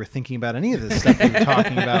didn't think you were thinking about any of this stuff we were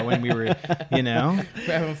talking about when we were, We're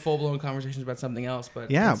having full blown conversations about something else, but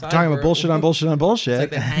yeah, inside talking about bullshit on bullshit on bullshit. It's like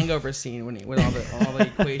the Hangover scene with all the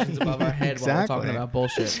equations above our head while we're talking about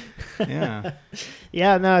bullshit. Yeah.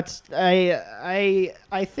 Yeah, no, it's I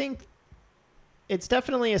think it's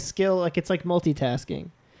definitely a skill. Like it's like multitasking,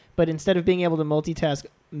 but instead of being able to multitask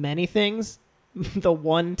many things, the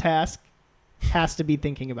one task has to be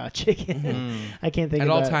thinking about chicken. I can't think At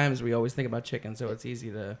about all times. We always think about chicken, so it's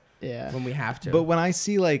easy to when we have to. But when I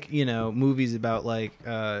see like movies about like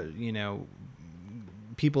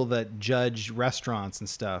people that judge restaurants and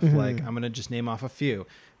stuff, like I'm gonna just name off a few.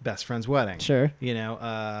 Best Friend's Wedding. Sure.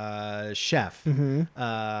 Chef.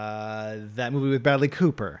 That movie with Bradley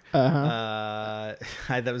Cooper. That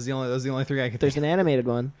was the only three I could There's think an animated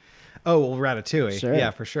one. Oh, well, Ratatouille. Sure.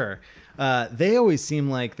 Yeah, for sure. They always seem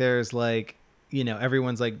like there's like,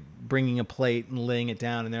 everyone's like bringing a plate and laying it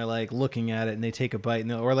down and they're like looking at it and they take a bite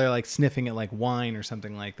or they're like sniffing it like wine or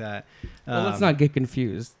something like that. Well, let's not get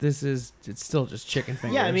confused. It's still just chicken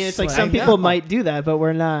fingers. Yeah, I mean, it's like I some people know. might do that, but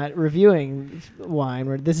we're not reviewing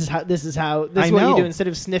wine. This is what you know. do. Instead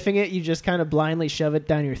of sniffing it, you just kind of blindly shove it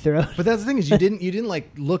down your throat. But that's the thing is you didn't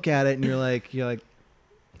like look at it and you're like,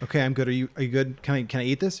 okay, I'm good. Are you good? Can I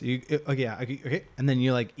eat this? Okay, yeah, okay. And then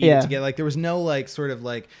you like eat it together. Like there was no like sort of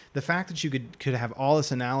like the fact that you could have all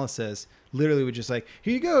this analysis literally would just like,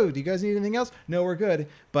 here you go. Do you guys need anything else? No, we're good.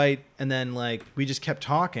 Bite. And then like we just kept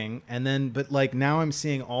talking. And then but like now I'm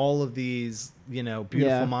seeing all of these,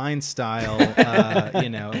 beautiful mind style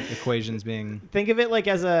equations being. Think of it like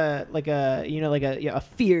as a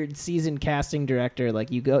feared seasoned casting director. Like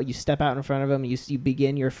you step out in front of them, you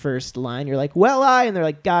begin your first line. You're like, and they're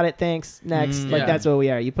like, got it, thanks, next. That's what we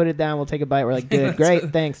are. You put it down, we'll take a bite. We're like, good,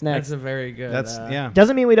 great, thanks, next. That's a very good.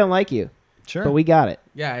 Doesn't mean we don't like you. Sure. But we got it.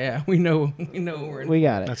 Yeah. We know we're in. We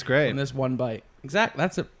got it. That's great. From this one bite. Exactly.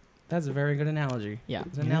 That's a very good analogy. Yeah.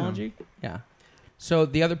 Is it an analogy? Yeah. So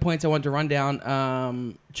the other points I want to run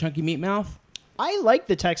down, chunky meat mouth. I like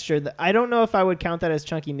the texture. I don't know if I would count that as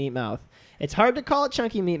chunky meat mouth. It's hard to call it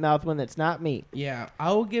chunky meat mouth when it's not meat. Yeah.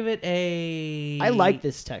 I will give it a... I like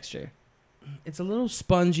this texture. It's a little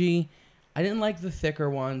spongy. I didn't like the thicker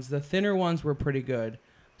ones. The thinner ones were pretty good.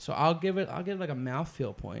 So I'll give it like a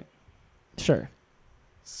mouthfeel point. Sure.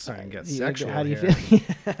 Starting to get sexual How do you here.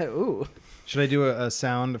 feel? Ooh. Should I do a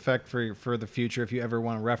sound effect for the future if you ever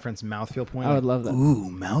want to reference mouthfeel point? I would love that. Ooh,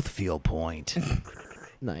 mouthfeel point.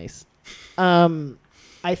 Nice.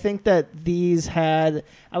 I think that these had...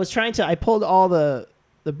 I pulled all the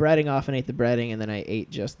breading off and ate the breading, and then I ate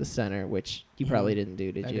just the center, which you probably didn't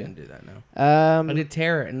do, did you? I didn't do that, no. I did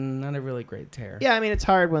tear it, and not a really great tear. Yeah, I mean, it's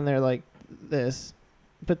hard when they're like this.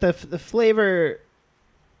 But the flavor...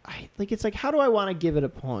 it's like, how do I want to give it a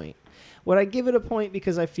point? Would I give it a point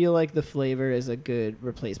because I feel like the flavor is a good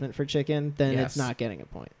replacement for chicken? Then it's not getting a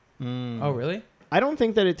point. Mm. Oh, really? I don't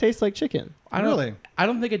think that it tastes like chicken. I don't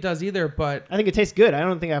think it does either, but I think it tastes good. I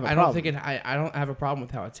don't think I have a problem. I don't have a problem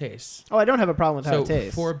with how it tastes. Oh, I don't have a problem with how it So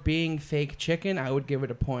tastes. for being fake chicken, I would give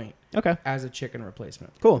it a point Okay, as a chicken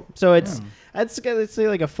replacement. cool. So let's say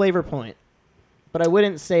like a flavor point, but I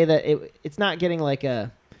wouldn't say that it's not getting like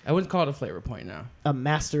a I wouldn't call it a flavor point now. a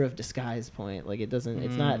master of disguise point. Like it's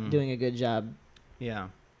not doing a good job Yeah.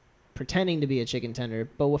 pretending to be a chicken tender,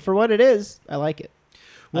 but for what it is, I like it.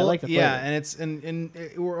 Well, I like the flavor. yeah, and it's and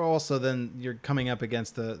we're also then you're coming up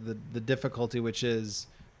against the difficulty, which is,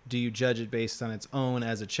 do you judge it based on its own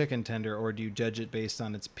as a chicken tender, or do you judge it based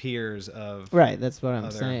on its peers of Right, that's what I'm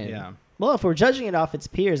saying. Yeah. Well, if we're judging it off its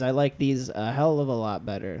peers, I like these a hell of a lot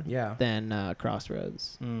better Yeah. than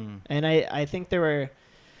Crossroads. Mm. And I think I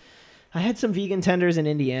had some vegan tenders in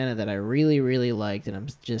Indiana that I really, really liked, and I'm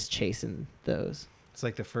just chasing those. It's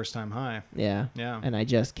like the first time high. Yeah. Yeah. And I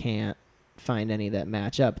just can't find any that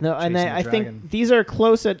match up. No, and Chasing the I dragon. think these are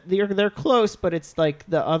close. They're close, but it's like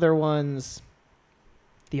the other ones.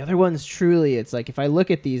 The other ones truly, it's like if I look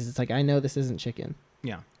at these, it's like I know this isn't chicken.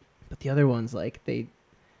 Yeah. But the other ones, like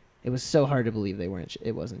It was so hard to believe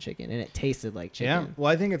it wasn't chicken, and it tasted like chicken. Yeah.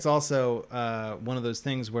 Well, I think it's also one of those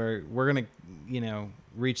things where we're gonna,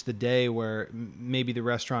 reach the day where maybe the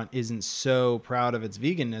restaurant isn't so proud of its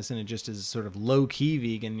veganness and it just is sort of low key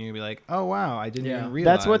vegan. And you'll be like, oh wow, I didn't even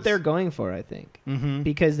realize. That's what they're going for, I think,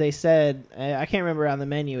 because they said, I can't remember on the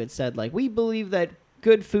menu. It said like, we believe that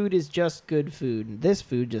good food is just good food, and this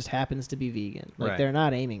food just happens to be vegan. Like Right. they're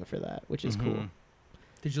not aiming for that, which is cool.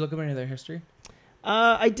 Did you look up any of their history?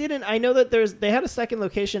 I didn't. I know that they had a second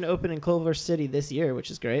location open in Culver City this year,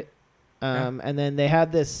 which is great. And then they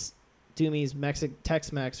had this Doomy's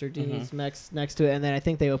Tex-Mex or Doomy's Mex next to it, and then I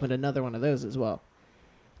think they opened another one of those as well.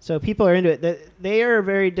 So people are into it. They are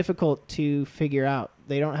very difficult to figure out.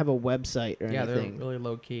 They don't have a website or anything. Yeah, they're really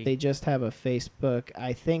low key. They just have a Facebook.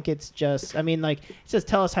 I think it's just, I mean, like, it says,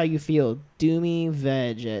 tell us how you feel,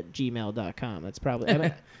 doomyveg@gmail.com. That's probably, I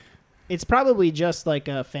mean, it's probably just like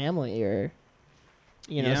a family or,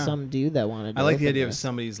 some dude that wanted to I like the open idea of this.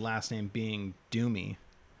 somebody's last name being Doomy,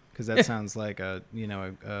 because that sounds like a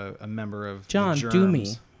member of John the Germs.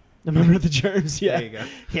 Doomy. Remember the germs? Yeah. There you go.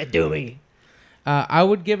 Yeah, Doomy. I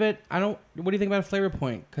would give it. What do you think about Flavor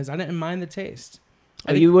Point? Because I didn't mind the taste.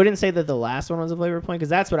 Oh, you wouldn't say that the last one was a flavor point? Because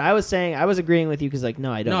that's what I was saying. I was agreeing with you because, like,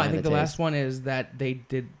 no, I don't No, mind I think the taste. last one is that they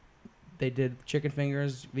did chicken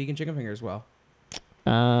fingers, vegan chicken fingers well.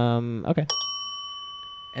 Okay.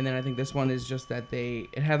 And then I think this one is just that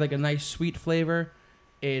it had like a nice sweet flavor.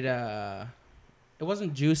 It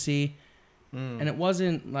wasn't juicy, and it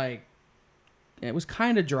wasn't like, it was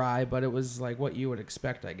kind of dry, but it was like what you would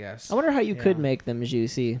expect, I guess. I wonder how you could Yeah. make them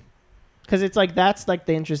juicy. Because it's like, that's like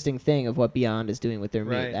the interesting thing of what Beyond is doing with their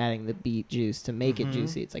meat, Right. adding the beet juice to make it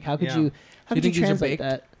juicy. It's like, how could Yeah. you think these are translate baked?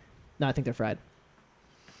 that? No, I think they're fried.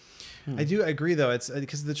 I do agree, though. It's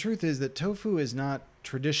because the truth is that tofu is not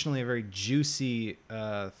traditionally a very juicy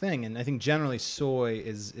thing, and I think generally soy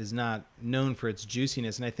is not known for its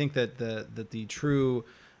juiciness. And I think that the true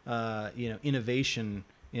innovation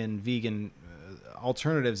in vegan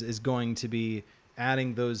alternatives is going to be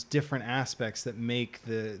adding those different aspects that make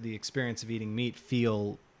the experience of eating meat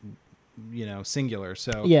feel singular.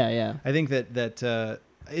 So Yeah. I think that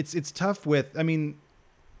it's tough with. I mean,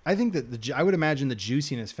 I think that I would imagine the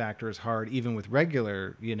juiciness factor is hard even with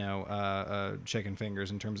regular chicken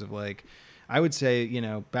fingers in terms of like. I would say,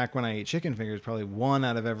 back when I ate chicken fingers, probably 1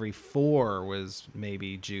 out of every 4 was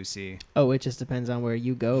maybe juicy. Oh, it just depends on where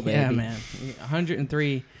you go, baby. Yeah, man.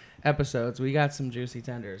 103 episodes. We got some juicy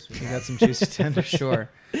tenders. We got some juicy tenders. Sure.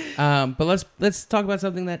 But let's talk about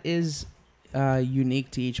something that is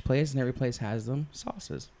unique to each place, and every place has them.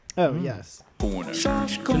 Sauces. Oh, yes.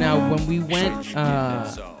 So now, when we went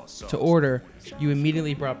to order, you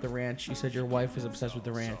immediately brought up the ranch. You said your wife is obsessed with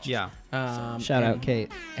the ranch. Yeah. Shout out,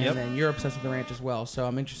 Kate. And Yep. then you're obsessed with the ranch as well. So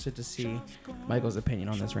I'm interested to see Michael's opinion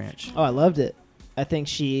on this ranch. Oh, I loved it. I think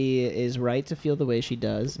she is right to feel the way she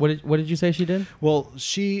does. What did you say she did? Well,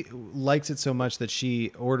 she likes it so much that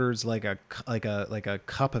she orders like a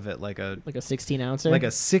cup of it, like a 16-ouncer? like a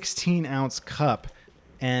 16-ounce cup,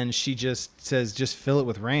 and she just says just fill it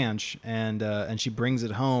with ranch, and she brings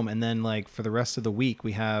it home, and then like for the rest of the week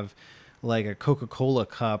we have like a Coca-Cola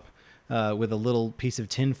cup with a little piece of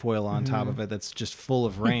tin foil on top of it that's just full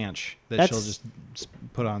of ranch that she'll just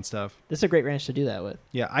put on stuff. This is a great ranch to do that with.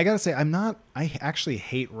 Yeah, I gotta say I actually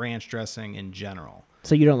hate ranch dressing in general.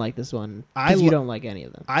 So you don't like this one because you don't like any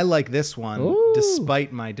of them. I like this one Ooh.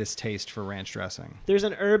 despite my distaste for ranch dressing. There's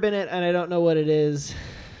an herb in it, and I don't know what it is,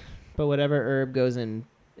 but whatever herb goes in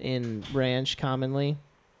ranch commonly,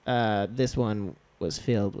 this one was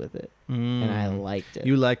filled with it, and I liked it.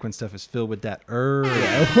 You like when stuff is filled with that herb.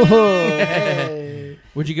 Hey.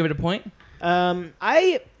 Would you give it a point?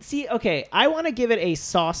 I see. Okay, I want to give it a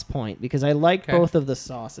sauce point because I like Okay. both of the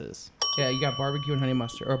sauces. Yeah, you got barbecue and honey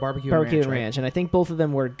mustard, or barbecue Barbecue and and ranch. ranch, and I think both of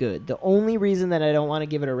them were good. The only reason that I don't want to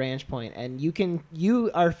give it a ranch point, and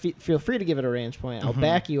feel free to give it a ranch point. I'll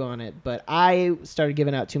back you on it, but I started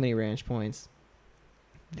giving out too many ranch points.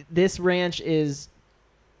 This ranch is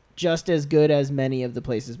just as good as many of the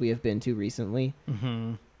places we have been to recently.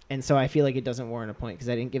 Mm-hmm. And so I feel like it doesn't warrant a point because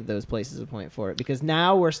I didn't give those places a point for it. Because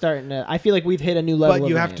now we're starting to... I feel like we've hit a new level But of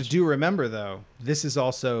you have ranch. to remember though, this is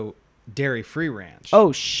also dairy-free ranch.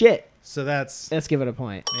 Oh, shit. So that's Let's give it a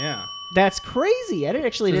point. yeah. That's crazy. I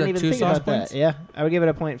didn't So is even that 2 think sauce about points? that. Yeah. I would give it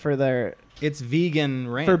a point for It's vegan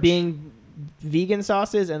ranch. for being vegan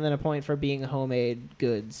sauces, and then a point for being homemade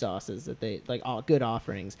good sauces that they like, all good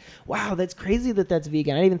offerings. Wow, that's crazy that's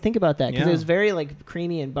vegan. I didn't even think about that because Yeah. it was very like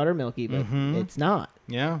creamy and buttermilky, but it's not.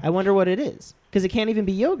 Yeah, I wonder what it is because it can't even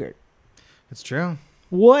be yogurt. it's true.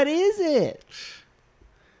 What is it?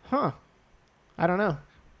 Huh. I don't know.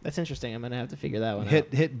 That's interesting. I'm gonna have to figure that one out.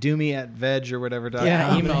 Hit Doomy at veg or whatever. Yeah,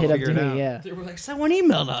 I'm email, gonna hit up figure it Doomy, out. yeah. They were like, someone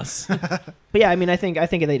emailed us. But yeah, I mean, I think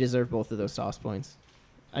they deserve both of those sauce points.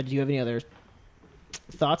 Do you have any other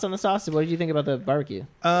thoughts on the sauce? What did you think about the barbecue?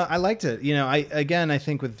 I liked it. I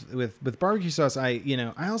think with barbecue sauce, I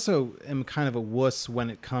also am kind of a wuss when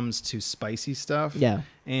it comes to spicy stuff. Yeah.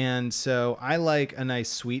 And so I like a nice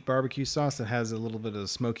sweet barbecue sauce that has a little bit of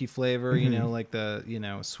smoky flavor, like the,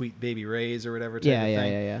 Sweet Baby Ray's or whatever type of thing.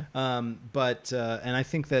 Yeah. And I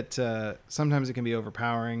think that sometimes it can be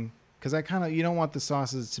overpowering because you don't want the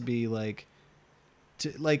sauces to be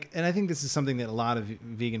and I think this is something that a lot of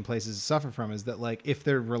vegan places suffer from is that if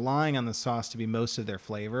they're relying on the sauce to be most of their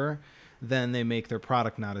flavor, then they make their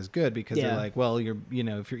product not as good because they're like, well, if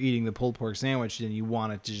you're eating the pulled pork sandwich, then you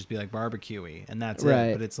want it to just be barbecue-y and that's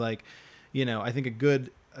it. But it's I think a good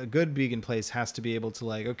vegan place has to be able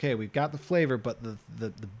to okay, we've got the flavor, but the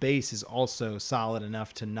base is also solid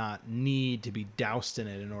enough to not need to be doused in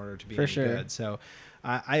it in order to be good. So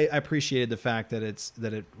I appreciated the fact that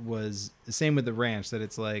it was the same with the ranch, that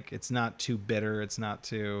it's not too bitter, it's not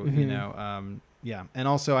too and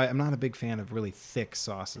also I'm not a big fan of really thick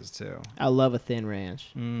sauces too. I love a thin ranch,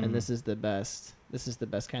 and this is the best. This is the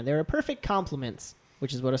best kind. They're perfect complements,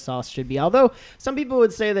 which is what a sauce should be. Although some people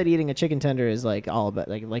would say that eating a chicken tender is all about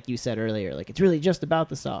like you said earlier, it's really just about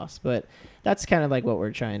the sauce. But that's kind of what we're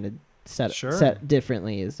trying to set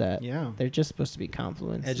differently, is that they're just supposed to be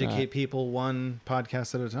compliments. Educate people one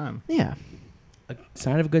podcast at a time. Yeah. A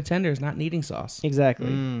sign of a good tender is not needing sauce. Exactly.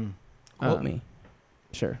 Quote me.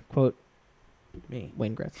 Sure. Quote Me.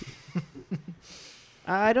 Wayne Gretzky.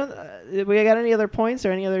 I don't. We got any other points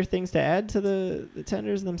or any other things to add to the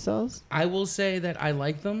tenders themselves? I will say that I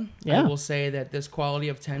like them. Yeah. I will say that this quality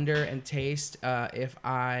of tender and taste, if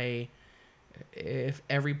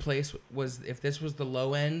every place if this was the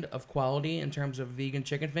low end of quality in terms of vegan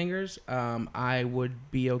chicken fingers, I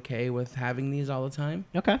would be okay with having these all the time.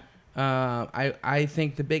 Okay. I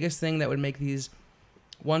think the biggest thing that would make these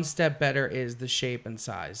one step better is the shape and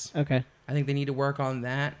size. Okay. I think they need to work on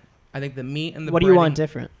that. I think the meat and the What do you want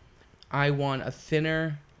different? I want a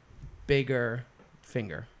thinner, bigger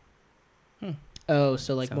finger. Oh,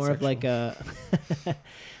 so Sounds more of sexual.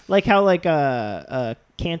 like how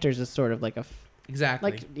Cantor's is sort of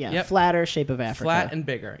Exactly. flatter shape of Africa. Flat and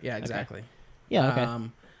bigger. Yeah, exactly. Yeah, okay.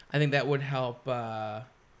 I think that would help them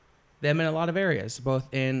in a lot of areas,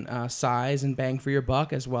 both in size and bang for your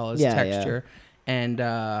buck, as well as texture, and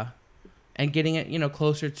getting it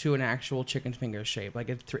closer to an actual chicken finger shape.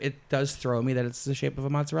 It does throw me that it's the shape of a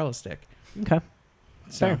mozzarella stick. Okay.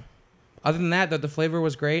 So, Fair. other than that, the flavor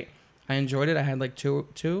was great. I enjoyed it. I had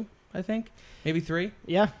two, I think, maybe 3.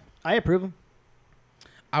 Yeah, I approve them.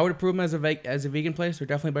 I would approve them as a vegan place. They're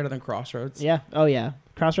definitely better than Crossroads. Yeah. Oh yeah.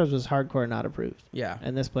 Crossroads was hardcore not approved. Yeah.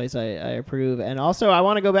 And this place I approve. And also I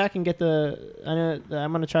want to go back and get I'm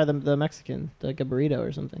gonna try the Mexican, like a burrito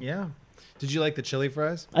or something. Yeah. Did you like the chili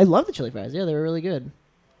fries? I love the chili fries. Yeah, they were really good.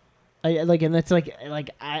 And it's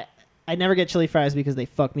I never get chili fries because they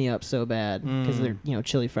fuck me up so bad because they're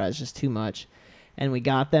chili fries just too much. And we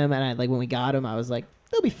got them, and when we got them, I was like,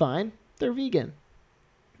 they'll be fine. They're vegan.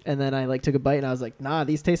 And then I took a bite, and I was like, nah,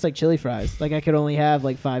 these taste like chili fries. I could only have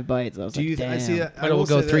 5 bites. I was damn. I see that. But it will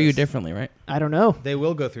go through you differently, right? I don't know. They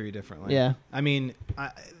will go through you differently. Yeah. I mean,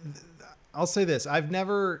 I'll say this: I've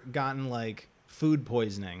never gotten food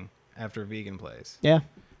poisoning after a vegan place. Yeah.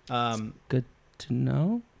 Good to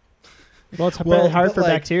know. Well, it's hard for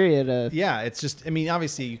bacteria to. Yeah, it's just. I mean,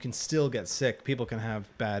 obviously, you can still get sick. People can have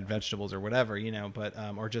bad vegetables or whatever, but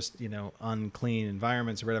or just unclean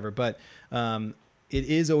environments or whatever. But it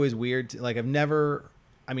is always weird. I've never.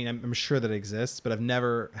 I mean, I'm sure that it exists, but I've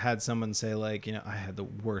never had someone say I had the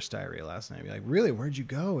worst diarrhea last night. I'd be like, really? Where'd you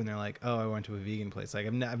go? And they're like, oh, I went to a vegan place.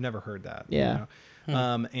 I've never heard that. Yeah.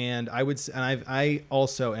 And I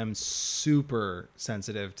also am super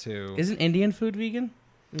sensitive to. Isn't Indian food vegan?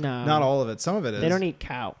 No. Not all of it. Some of it is. They don't eat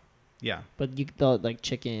cow. Yeah. But they'll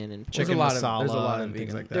chicken and pork. Chicken There's masala a lot of and things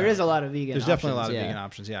vegan. like that. There is a lot of vegan. There's definitely a lot of options, vegan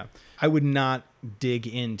options. Yeah. I would not dig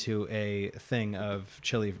into a thing of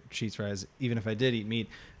chili cheese fries, even if I did eat meat,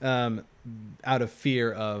 out of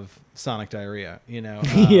fear of sonic diarrhea. Yeah.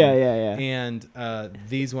 And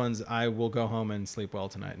these ones, I will go home and sleep well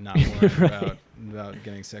tonight, and not worry about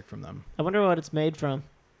getting sick from them. I wonder what it's made from.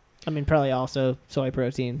 I mean, probably also soy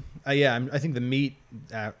protein. I think the meat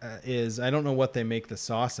is. I don't know what they make the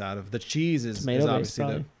sauce out of. The cheese is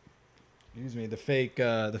obviously the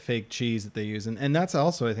fake cheese that they use, and that's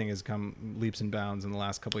also, I think, has come leaps and bounds in the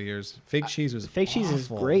last couple of years. Fake cheese was cheese is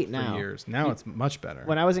great for now. years. Now it's much better.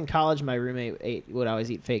 When I was in college, my roommate would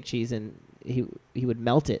always eat fake cheese, and he would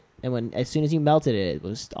melt it, and as soon as you melted it, it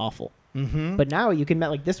was awful. Mm-hmm. But now you can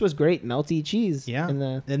melt, like, this was great melty cheese. Yeah,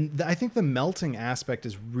 And I think the melting aspect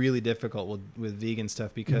is really difficult with vegan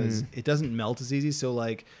stuff because it doesn't melt as easy. So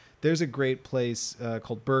like, there's a great place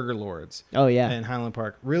called Burger Lords. Oh yeah. In Highland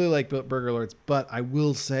Park. Really like Burger Lords, but I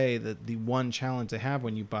will say that the one challenge they have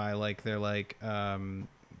when you buy like their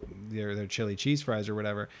chili cheese fries or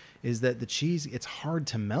whatever is that the cheese, it's hard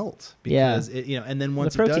to melt because it, and then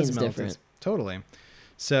once it does melt, it's totally.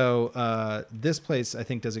 So this place I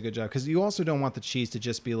think does a good job because you also don't want the cheese to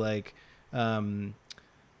just be like a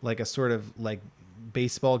sort of like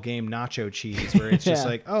baseball game nacho cheese where it's just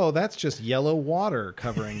like, oh, that's just yellow water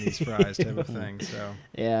covering these fries type of thing. So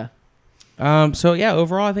yeah. So yeah,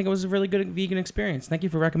 overall I think it was a really good vegan experience. Thank you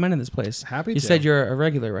for recommending this place. Happy you to. said you're a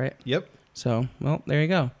regular, right? Yep. So well, there you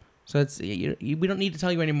go. So it's we don't need to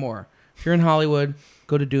tell you anymore. If you're in Hollywood,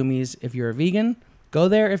 go to Doomy's. If you're a vegan, go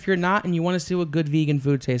there. If you're not and you want to see what good vegan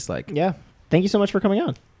food tastes like. Yeah. Thank you so much for coming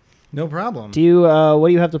on. No problem. Do you what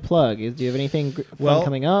do you have to plug? Do you have anything fun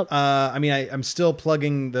coming up? I mean, I'm still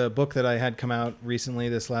plugging the book that I had come out recently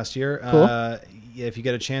this last year. Cool. If you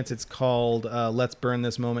get a chance, it's called Let's Burn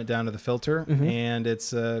This Moment Down to the Filter. And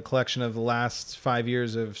it's a collection of the last 5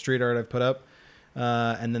 years of street art I've put up.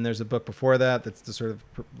 And then there's a book before that. That's the sort of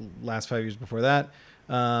last 5 years before that.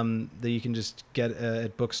 That you can just get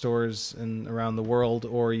at bookstores and around the world,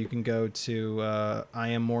 or you can go to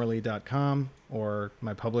iammorley.com or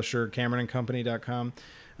my publisher CameronandCompany.com.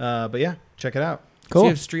 But yeah, check it out. Cool. So you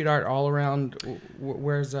have street art all around.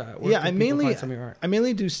 Where's where I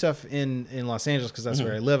mainly do stuff in Los Angeles because that's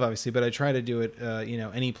where I live, obviously. But I try to do it,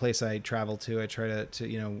 any place I travel to. I try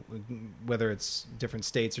to whether it's different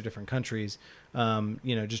states or different countries,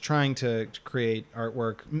 just trying to create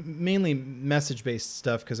artwork, mainly message-based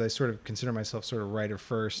stuff because I sort of consider myself sort of writer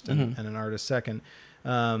first and an artist second.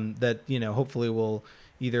 That hopefully will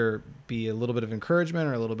either be a little bit of encouragement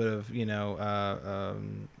or a little bit of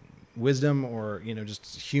wisdom or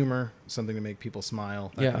just humor, something to make people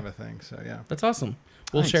smile, that kind of a thing. So yeah, that's awesome.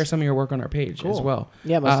 We'll share some of your work on our page as well.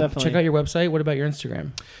 Yeah, most definitely. Check out your website. What about your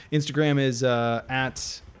Instagram? Instagram is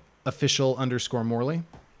at @official_Morley.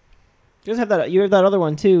 You have that. You have that other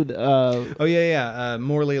one too.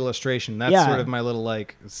 Morley Illustration. That's sort of my little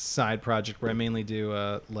like side project where I mainly do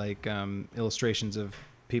illustrations of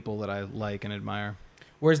people that I like and admire.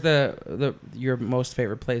 Where's your most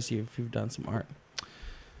favorite place you've done some art?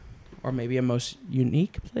 Or maybe a most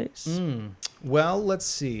unique place? Well, let's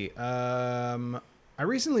see. I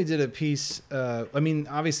recently did a piece.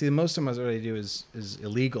 Obviously, most of what I do is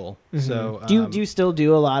illegal. So, do you still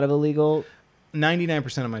do a lot of illegal?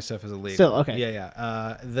 99% of my stuff is illegal. Still, okay.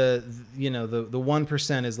 Yeah. The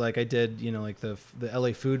 1% is like I did. Like the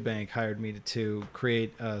LA Food Bank hired me to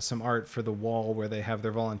create some art for the wall where they have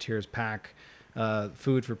their volunteers pack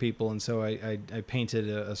food for people, and so I painted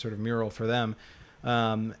a sort of mural for them.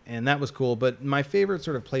 And that was cool. But my favorite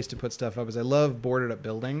sort of place to put stuff up is I love boarded up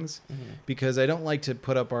buildings because I don't like to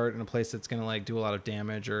put up art in a place that's going to like do a lot of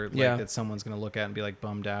damage or like that someone's going to look at and be like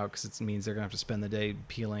bummed out because it means they're going to have to spend the day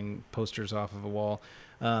peeling posters off of a wall.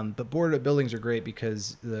 But boarded up buildings are great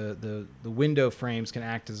because the window frames can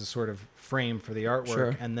act as a sort of frame for the artwork.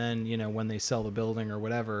 Sure. And then, when they sell the building or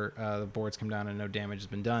whatever, the boards come down and no damage has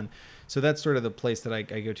been done. So that's sort of the place that I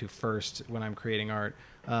go to first when I'm creating art.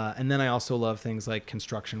 And then I also love things like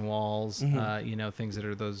construction walls, things that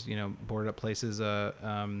are those, boarded up places.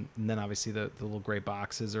 And then obviously the little gray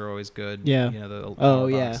boxes are always good. Yeah. The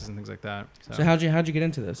boxes and things like that. So how'd you get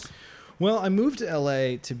into this? Well, I moved to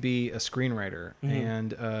LA to be a screenwriter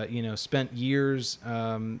and, spent years,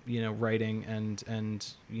 writing and,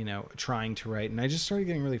 trying to write. And I just started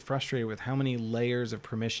getting really frustrated with how many layers of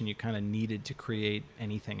permission you kind of needed to create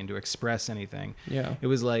anything and to express anything. Yeah. It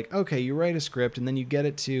was like, okay, you write a script and then you get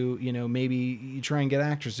it to, maybe you try and get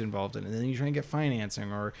actors involved in it. And then you try and get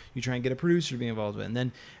financing or you try and get a producer to be involved with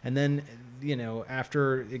it. And then,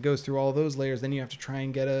 after it goes through all those layers, then you have to try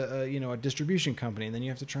and get a distribution company, and then you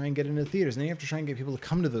have to try and get into theaters, and then you have to try and get people to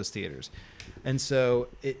come to those theaters. And so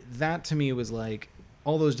that to me was like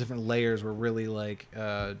all those different layers were really like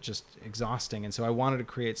just exhausting. And so I wanted to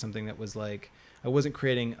create something that was like, I wasn't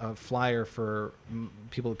creating a flyer for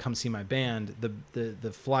people to come see my band.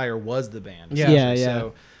 The flyer was the band. Yeah.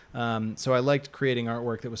 So I liked creating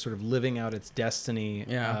artwork that was sort of living out its destiny.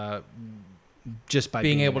 Just by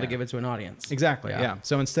being able there. To give it to an audience. Exactly. Yeah.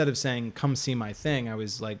 So instead of saying, come see my thing, I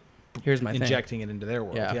was like, here's my injecting thing. it into their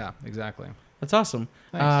world. Yeah, exactly. That's awesome.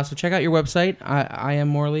 Nice. So check out your website,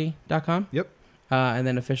 iammorley.com. Yep. and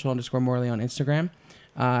then official_Morley on Instagram.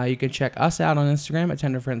 You can check us out on Instagram at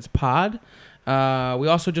Tender Friends Pod. We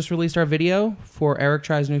also just released our video for Eric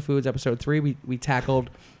Tries New Foods, episode 3. We tackled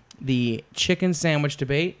the chicken sandwich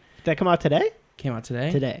debate. Did that come out today? Came out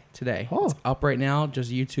today. Today. Oh. It's up right now.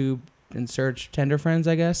 Just YouTube and search Tender Friends,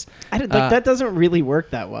 I guess. That doesn't really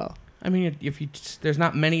work that well. I mean, there's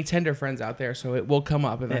not many Tender Friends out there, so it will come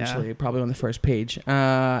up eventually, probably on the first page.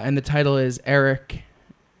 And the title is Eric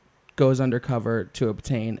Goes Undercover to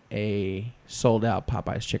Obtain a Sold-Out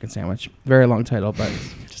Popeye's Chicken Sandwich. Very long title, but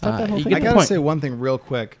Just not that whole you thing. get I the gotta point. say one thing real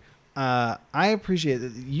quick. I appreciate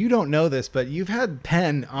that you don't know this, but you've had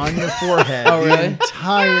pen on your forehead Oh, really? the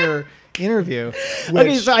entire interview.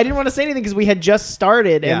 Okay, so I didn't want to say anything because we had just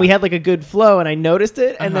started and Yeah. we had like a good flow, and I noticed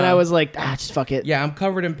it, and then Uh-huh. I was like, just fuck it. Yeah, I'm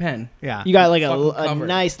covered in pen. yeah, You got like Fucking a covered.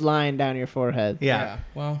 nice line down your forehead. yeah.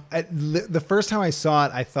 Well, The first time I saw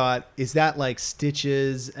it, I thought, is that like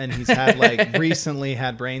stitches? And he's had like recently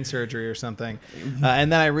had brain surgery or something.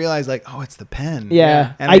 And then I realized like, oh, it's the pen.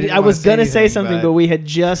 Yeah, And didn't I wanna was gonna say anything, something, but we had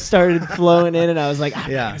just started flowing in, and I was like,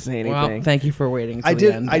 I'm Yeah. not gonna say well, anything. thank you for waiting. I till the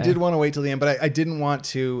did. end. I did want to wait till the end, but I didn't want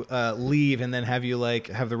to leave and then have you like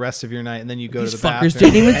have the rest of your night, and then you go These to the fuckers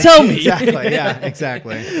bathroom. didn't even tell me. Exactly. Yeah.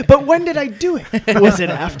 Exactly. But when did I do it? Was it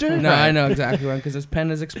after? No, I know exactly when, because this pen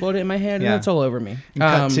has exploded in my head Yeah. and it's all over me. And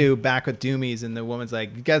cut to back with Doomies, and the woman's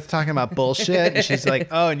like, "You guys talking about bullshit?" And she's like,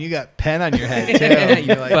 "Oh, and you got pen on your head too." you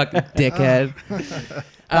You're like, fucking dickhead.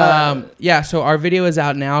 Yeah, so our video is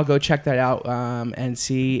out now. Go check that out and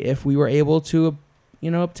see if we were able to,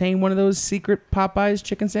 obtain one of those secret Popeyes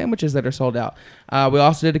chicken sandwiches that are sold out. We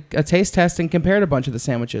also did a taste test and compared a bunch of the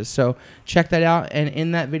sandwiches. So check that out. And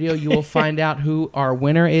in that video, you will find out who our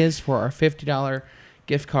winner is for our $50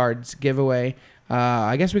 gift cards giveaway.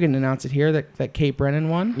 I guess we can announce it here that Kate Brennan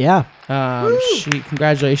won. Yeah.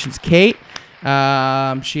 Congratulations, Kate.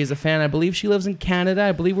 She is a fan. I believe she lives in Canada.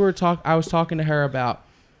 I believe I was talking to her about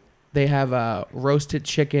they have roasted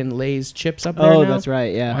chicken Lay's chips up there Oh, now. that's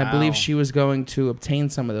right. Yeah. I believe Wow. she was going to obtain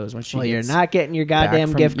some of those when she. Well, you're gets not getting your back goddamn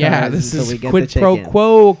from- gift cards Yeah, this until is we get quid the pro chicken.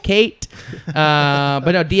 quo, Kate.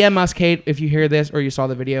 But no, DM us, Kate, if you hear this or you saw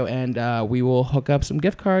the video, and we will hook up some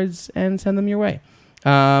gift cards and send them your way.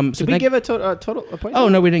 So Did we give a total a point? Oh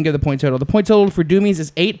no, we didn't give the point total. The point total for Doomies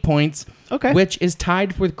is 8 points, Okay. which is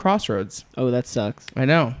tied with Crossroads. Oh, that sucks. I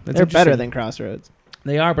know that's They're better interesting. than Crossroads.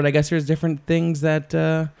 They are, but I guess there's different things that.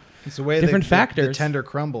 it's the way Different the factors. tender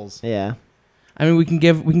crumbles. Yeah. I mean, we can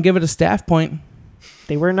give it a staff point.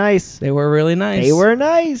 They were nice. They were really nice. They were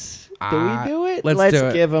nice. Do Ah, we do it? let's do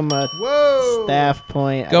it. give them a Whoa! staff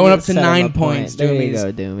point. Going I up to set 'em 9 a point. points. There you Doomies.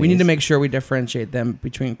 go, Doomies. We need to make sure we differentiate them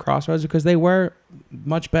between Crossroads because they were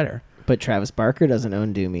much better. But Travis Barker doesn't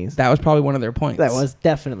own Doomies. That was probably one of their points. That was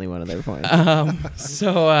definitely one of their points.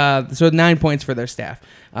 So 9 points for their staff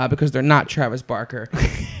because they're not Travis Barker.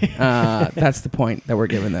 That's the point that we're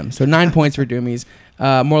giving them. So 9 points for Doomies.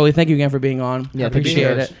 Morley, thank you again for being on. Yeah, I thank you.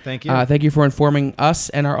 appreciate it. Thank you. Thank you for informing us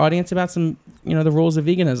and our audience about some, the rules of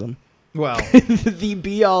veganism. Well, The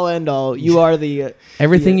be all end all. You are the.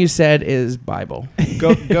 Everything Yeah. you said is Bible. go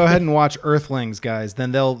ahead and watch Earthlings, guys.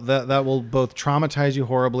 Then that will both traumatize you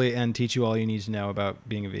horribly and teach you all you need to know about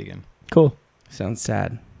being a vegan. Cool. Sounds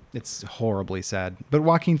sad. It's horribly sad. But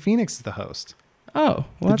Joaquin Phoenix is the host. Oh,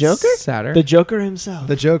 well, The that's Joker? sadder. The Joker himself.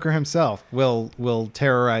 The Joker himself will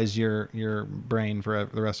terrorize your brain for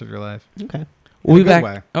the rest of your life. Okay. we'll in be a back. good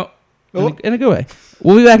way. Oh, in a good way.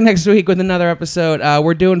 We'll be back next week with another episode.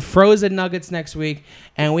 We're doing frozen nuggets next week,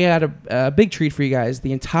 and we had a big treat for you guys.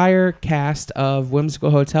 The entire cast of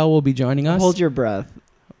Whimsical Hotel will be joining us. Hold your breath.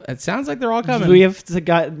 It sounds like they're all coming. We have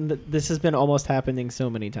this has been almost happening so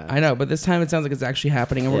many times. I know, but this time it sounds like it's actually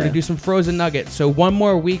happening, and we're Yeah. gonna do some frozen nuggets. So one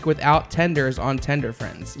more week without tenders on Tender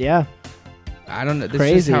Friends. Yeah. I don't know. This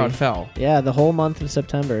Crazy. is how it fell. Yeah. The whole month of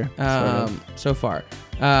September. So far.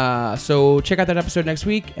 So check out that episode next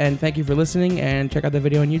week, and thank you for listening. And check out the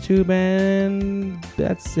video on YouTube. And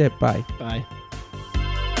that's it. Bye. Bye.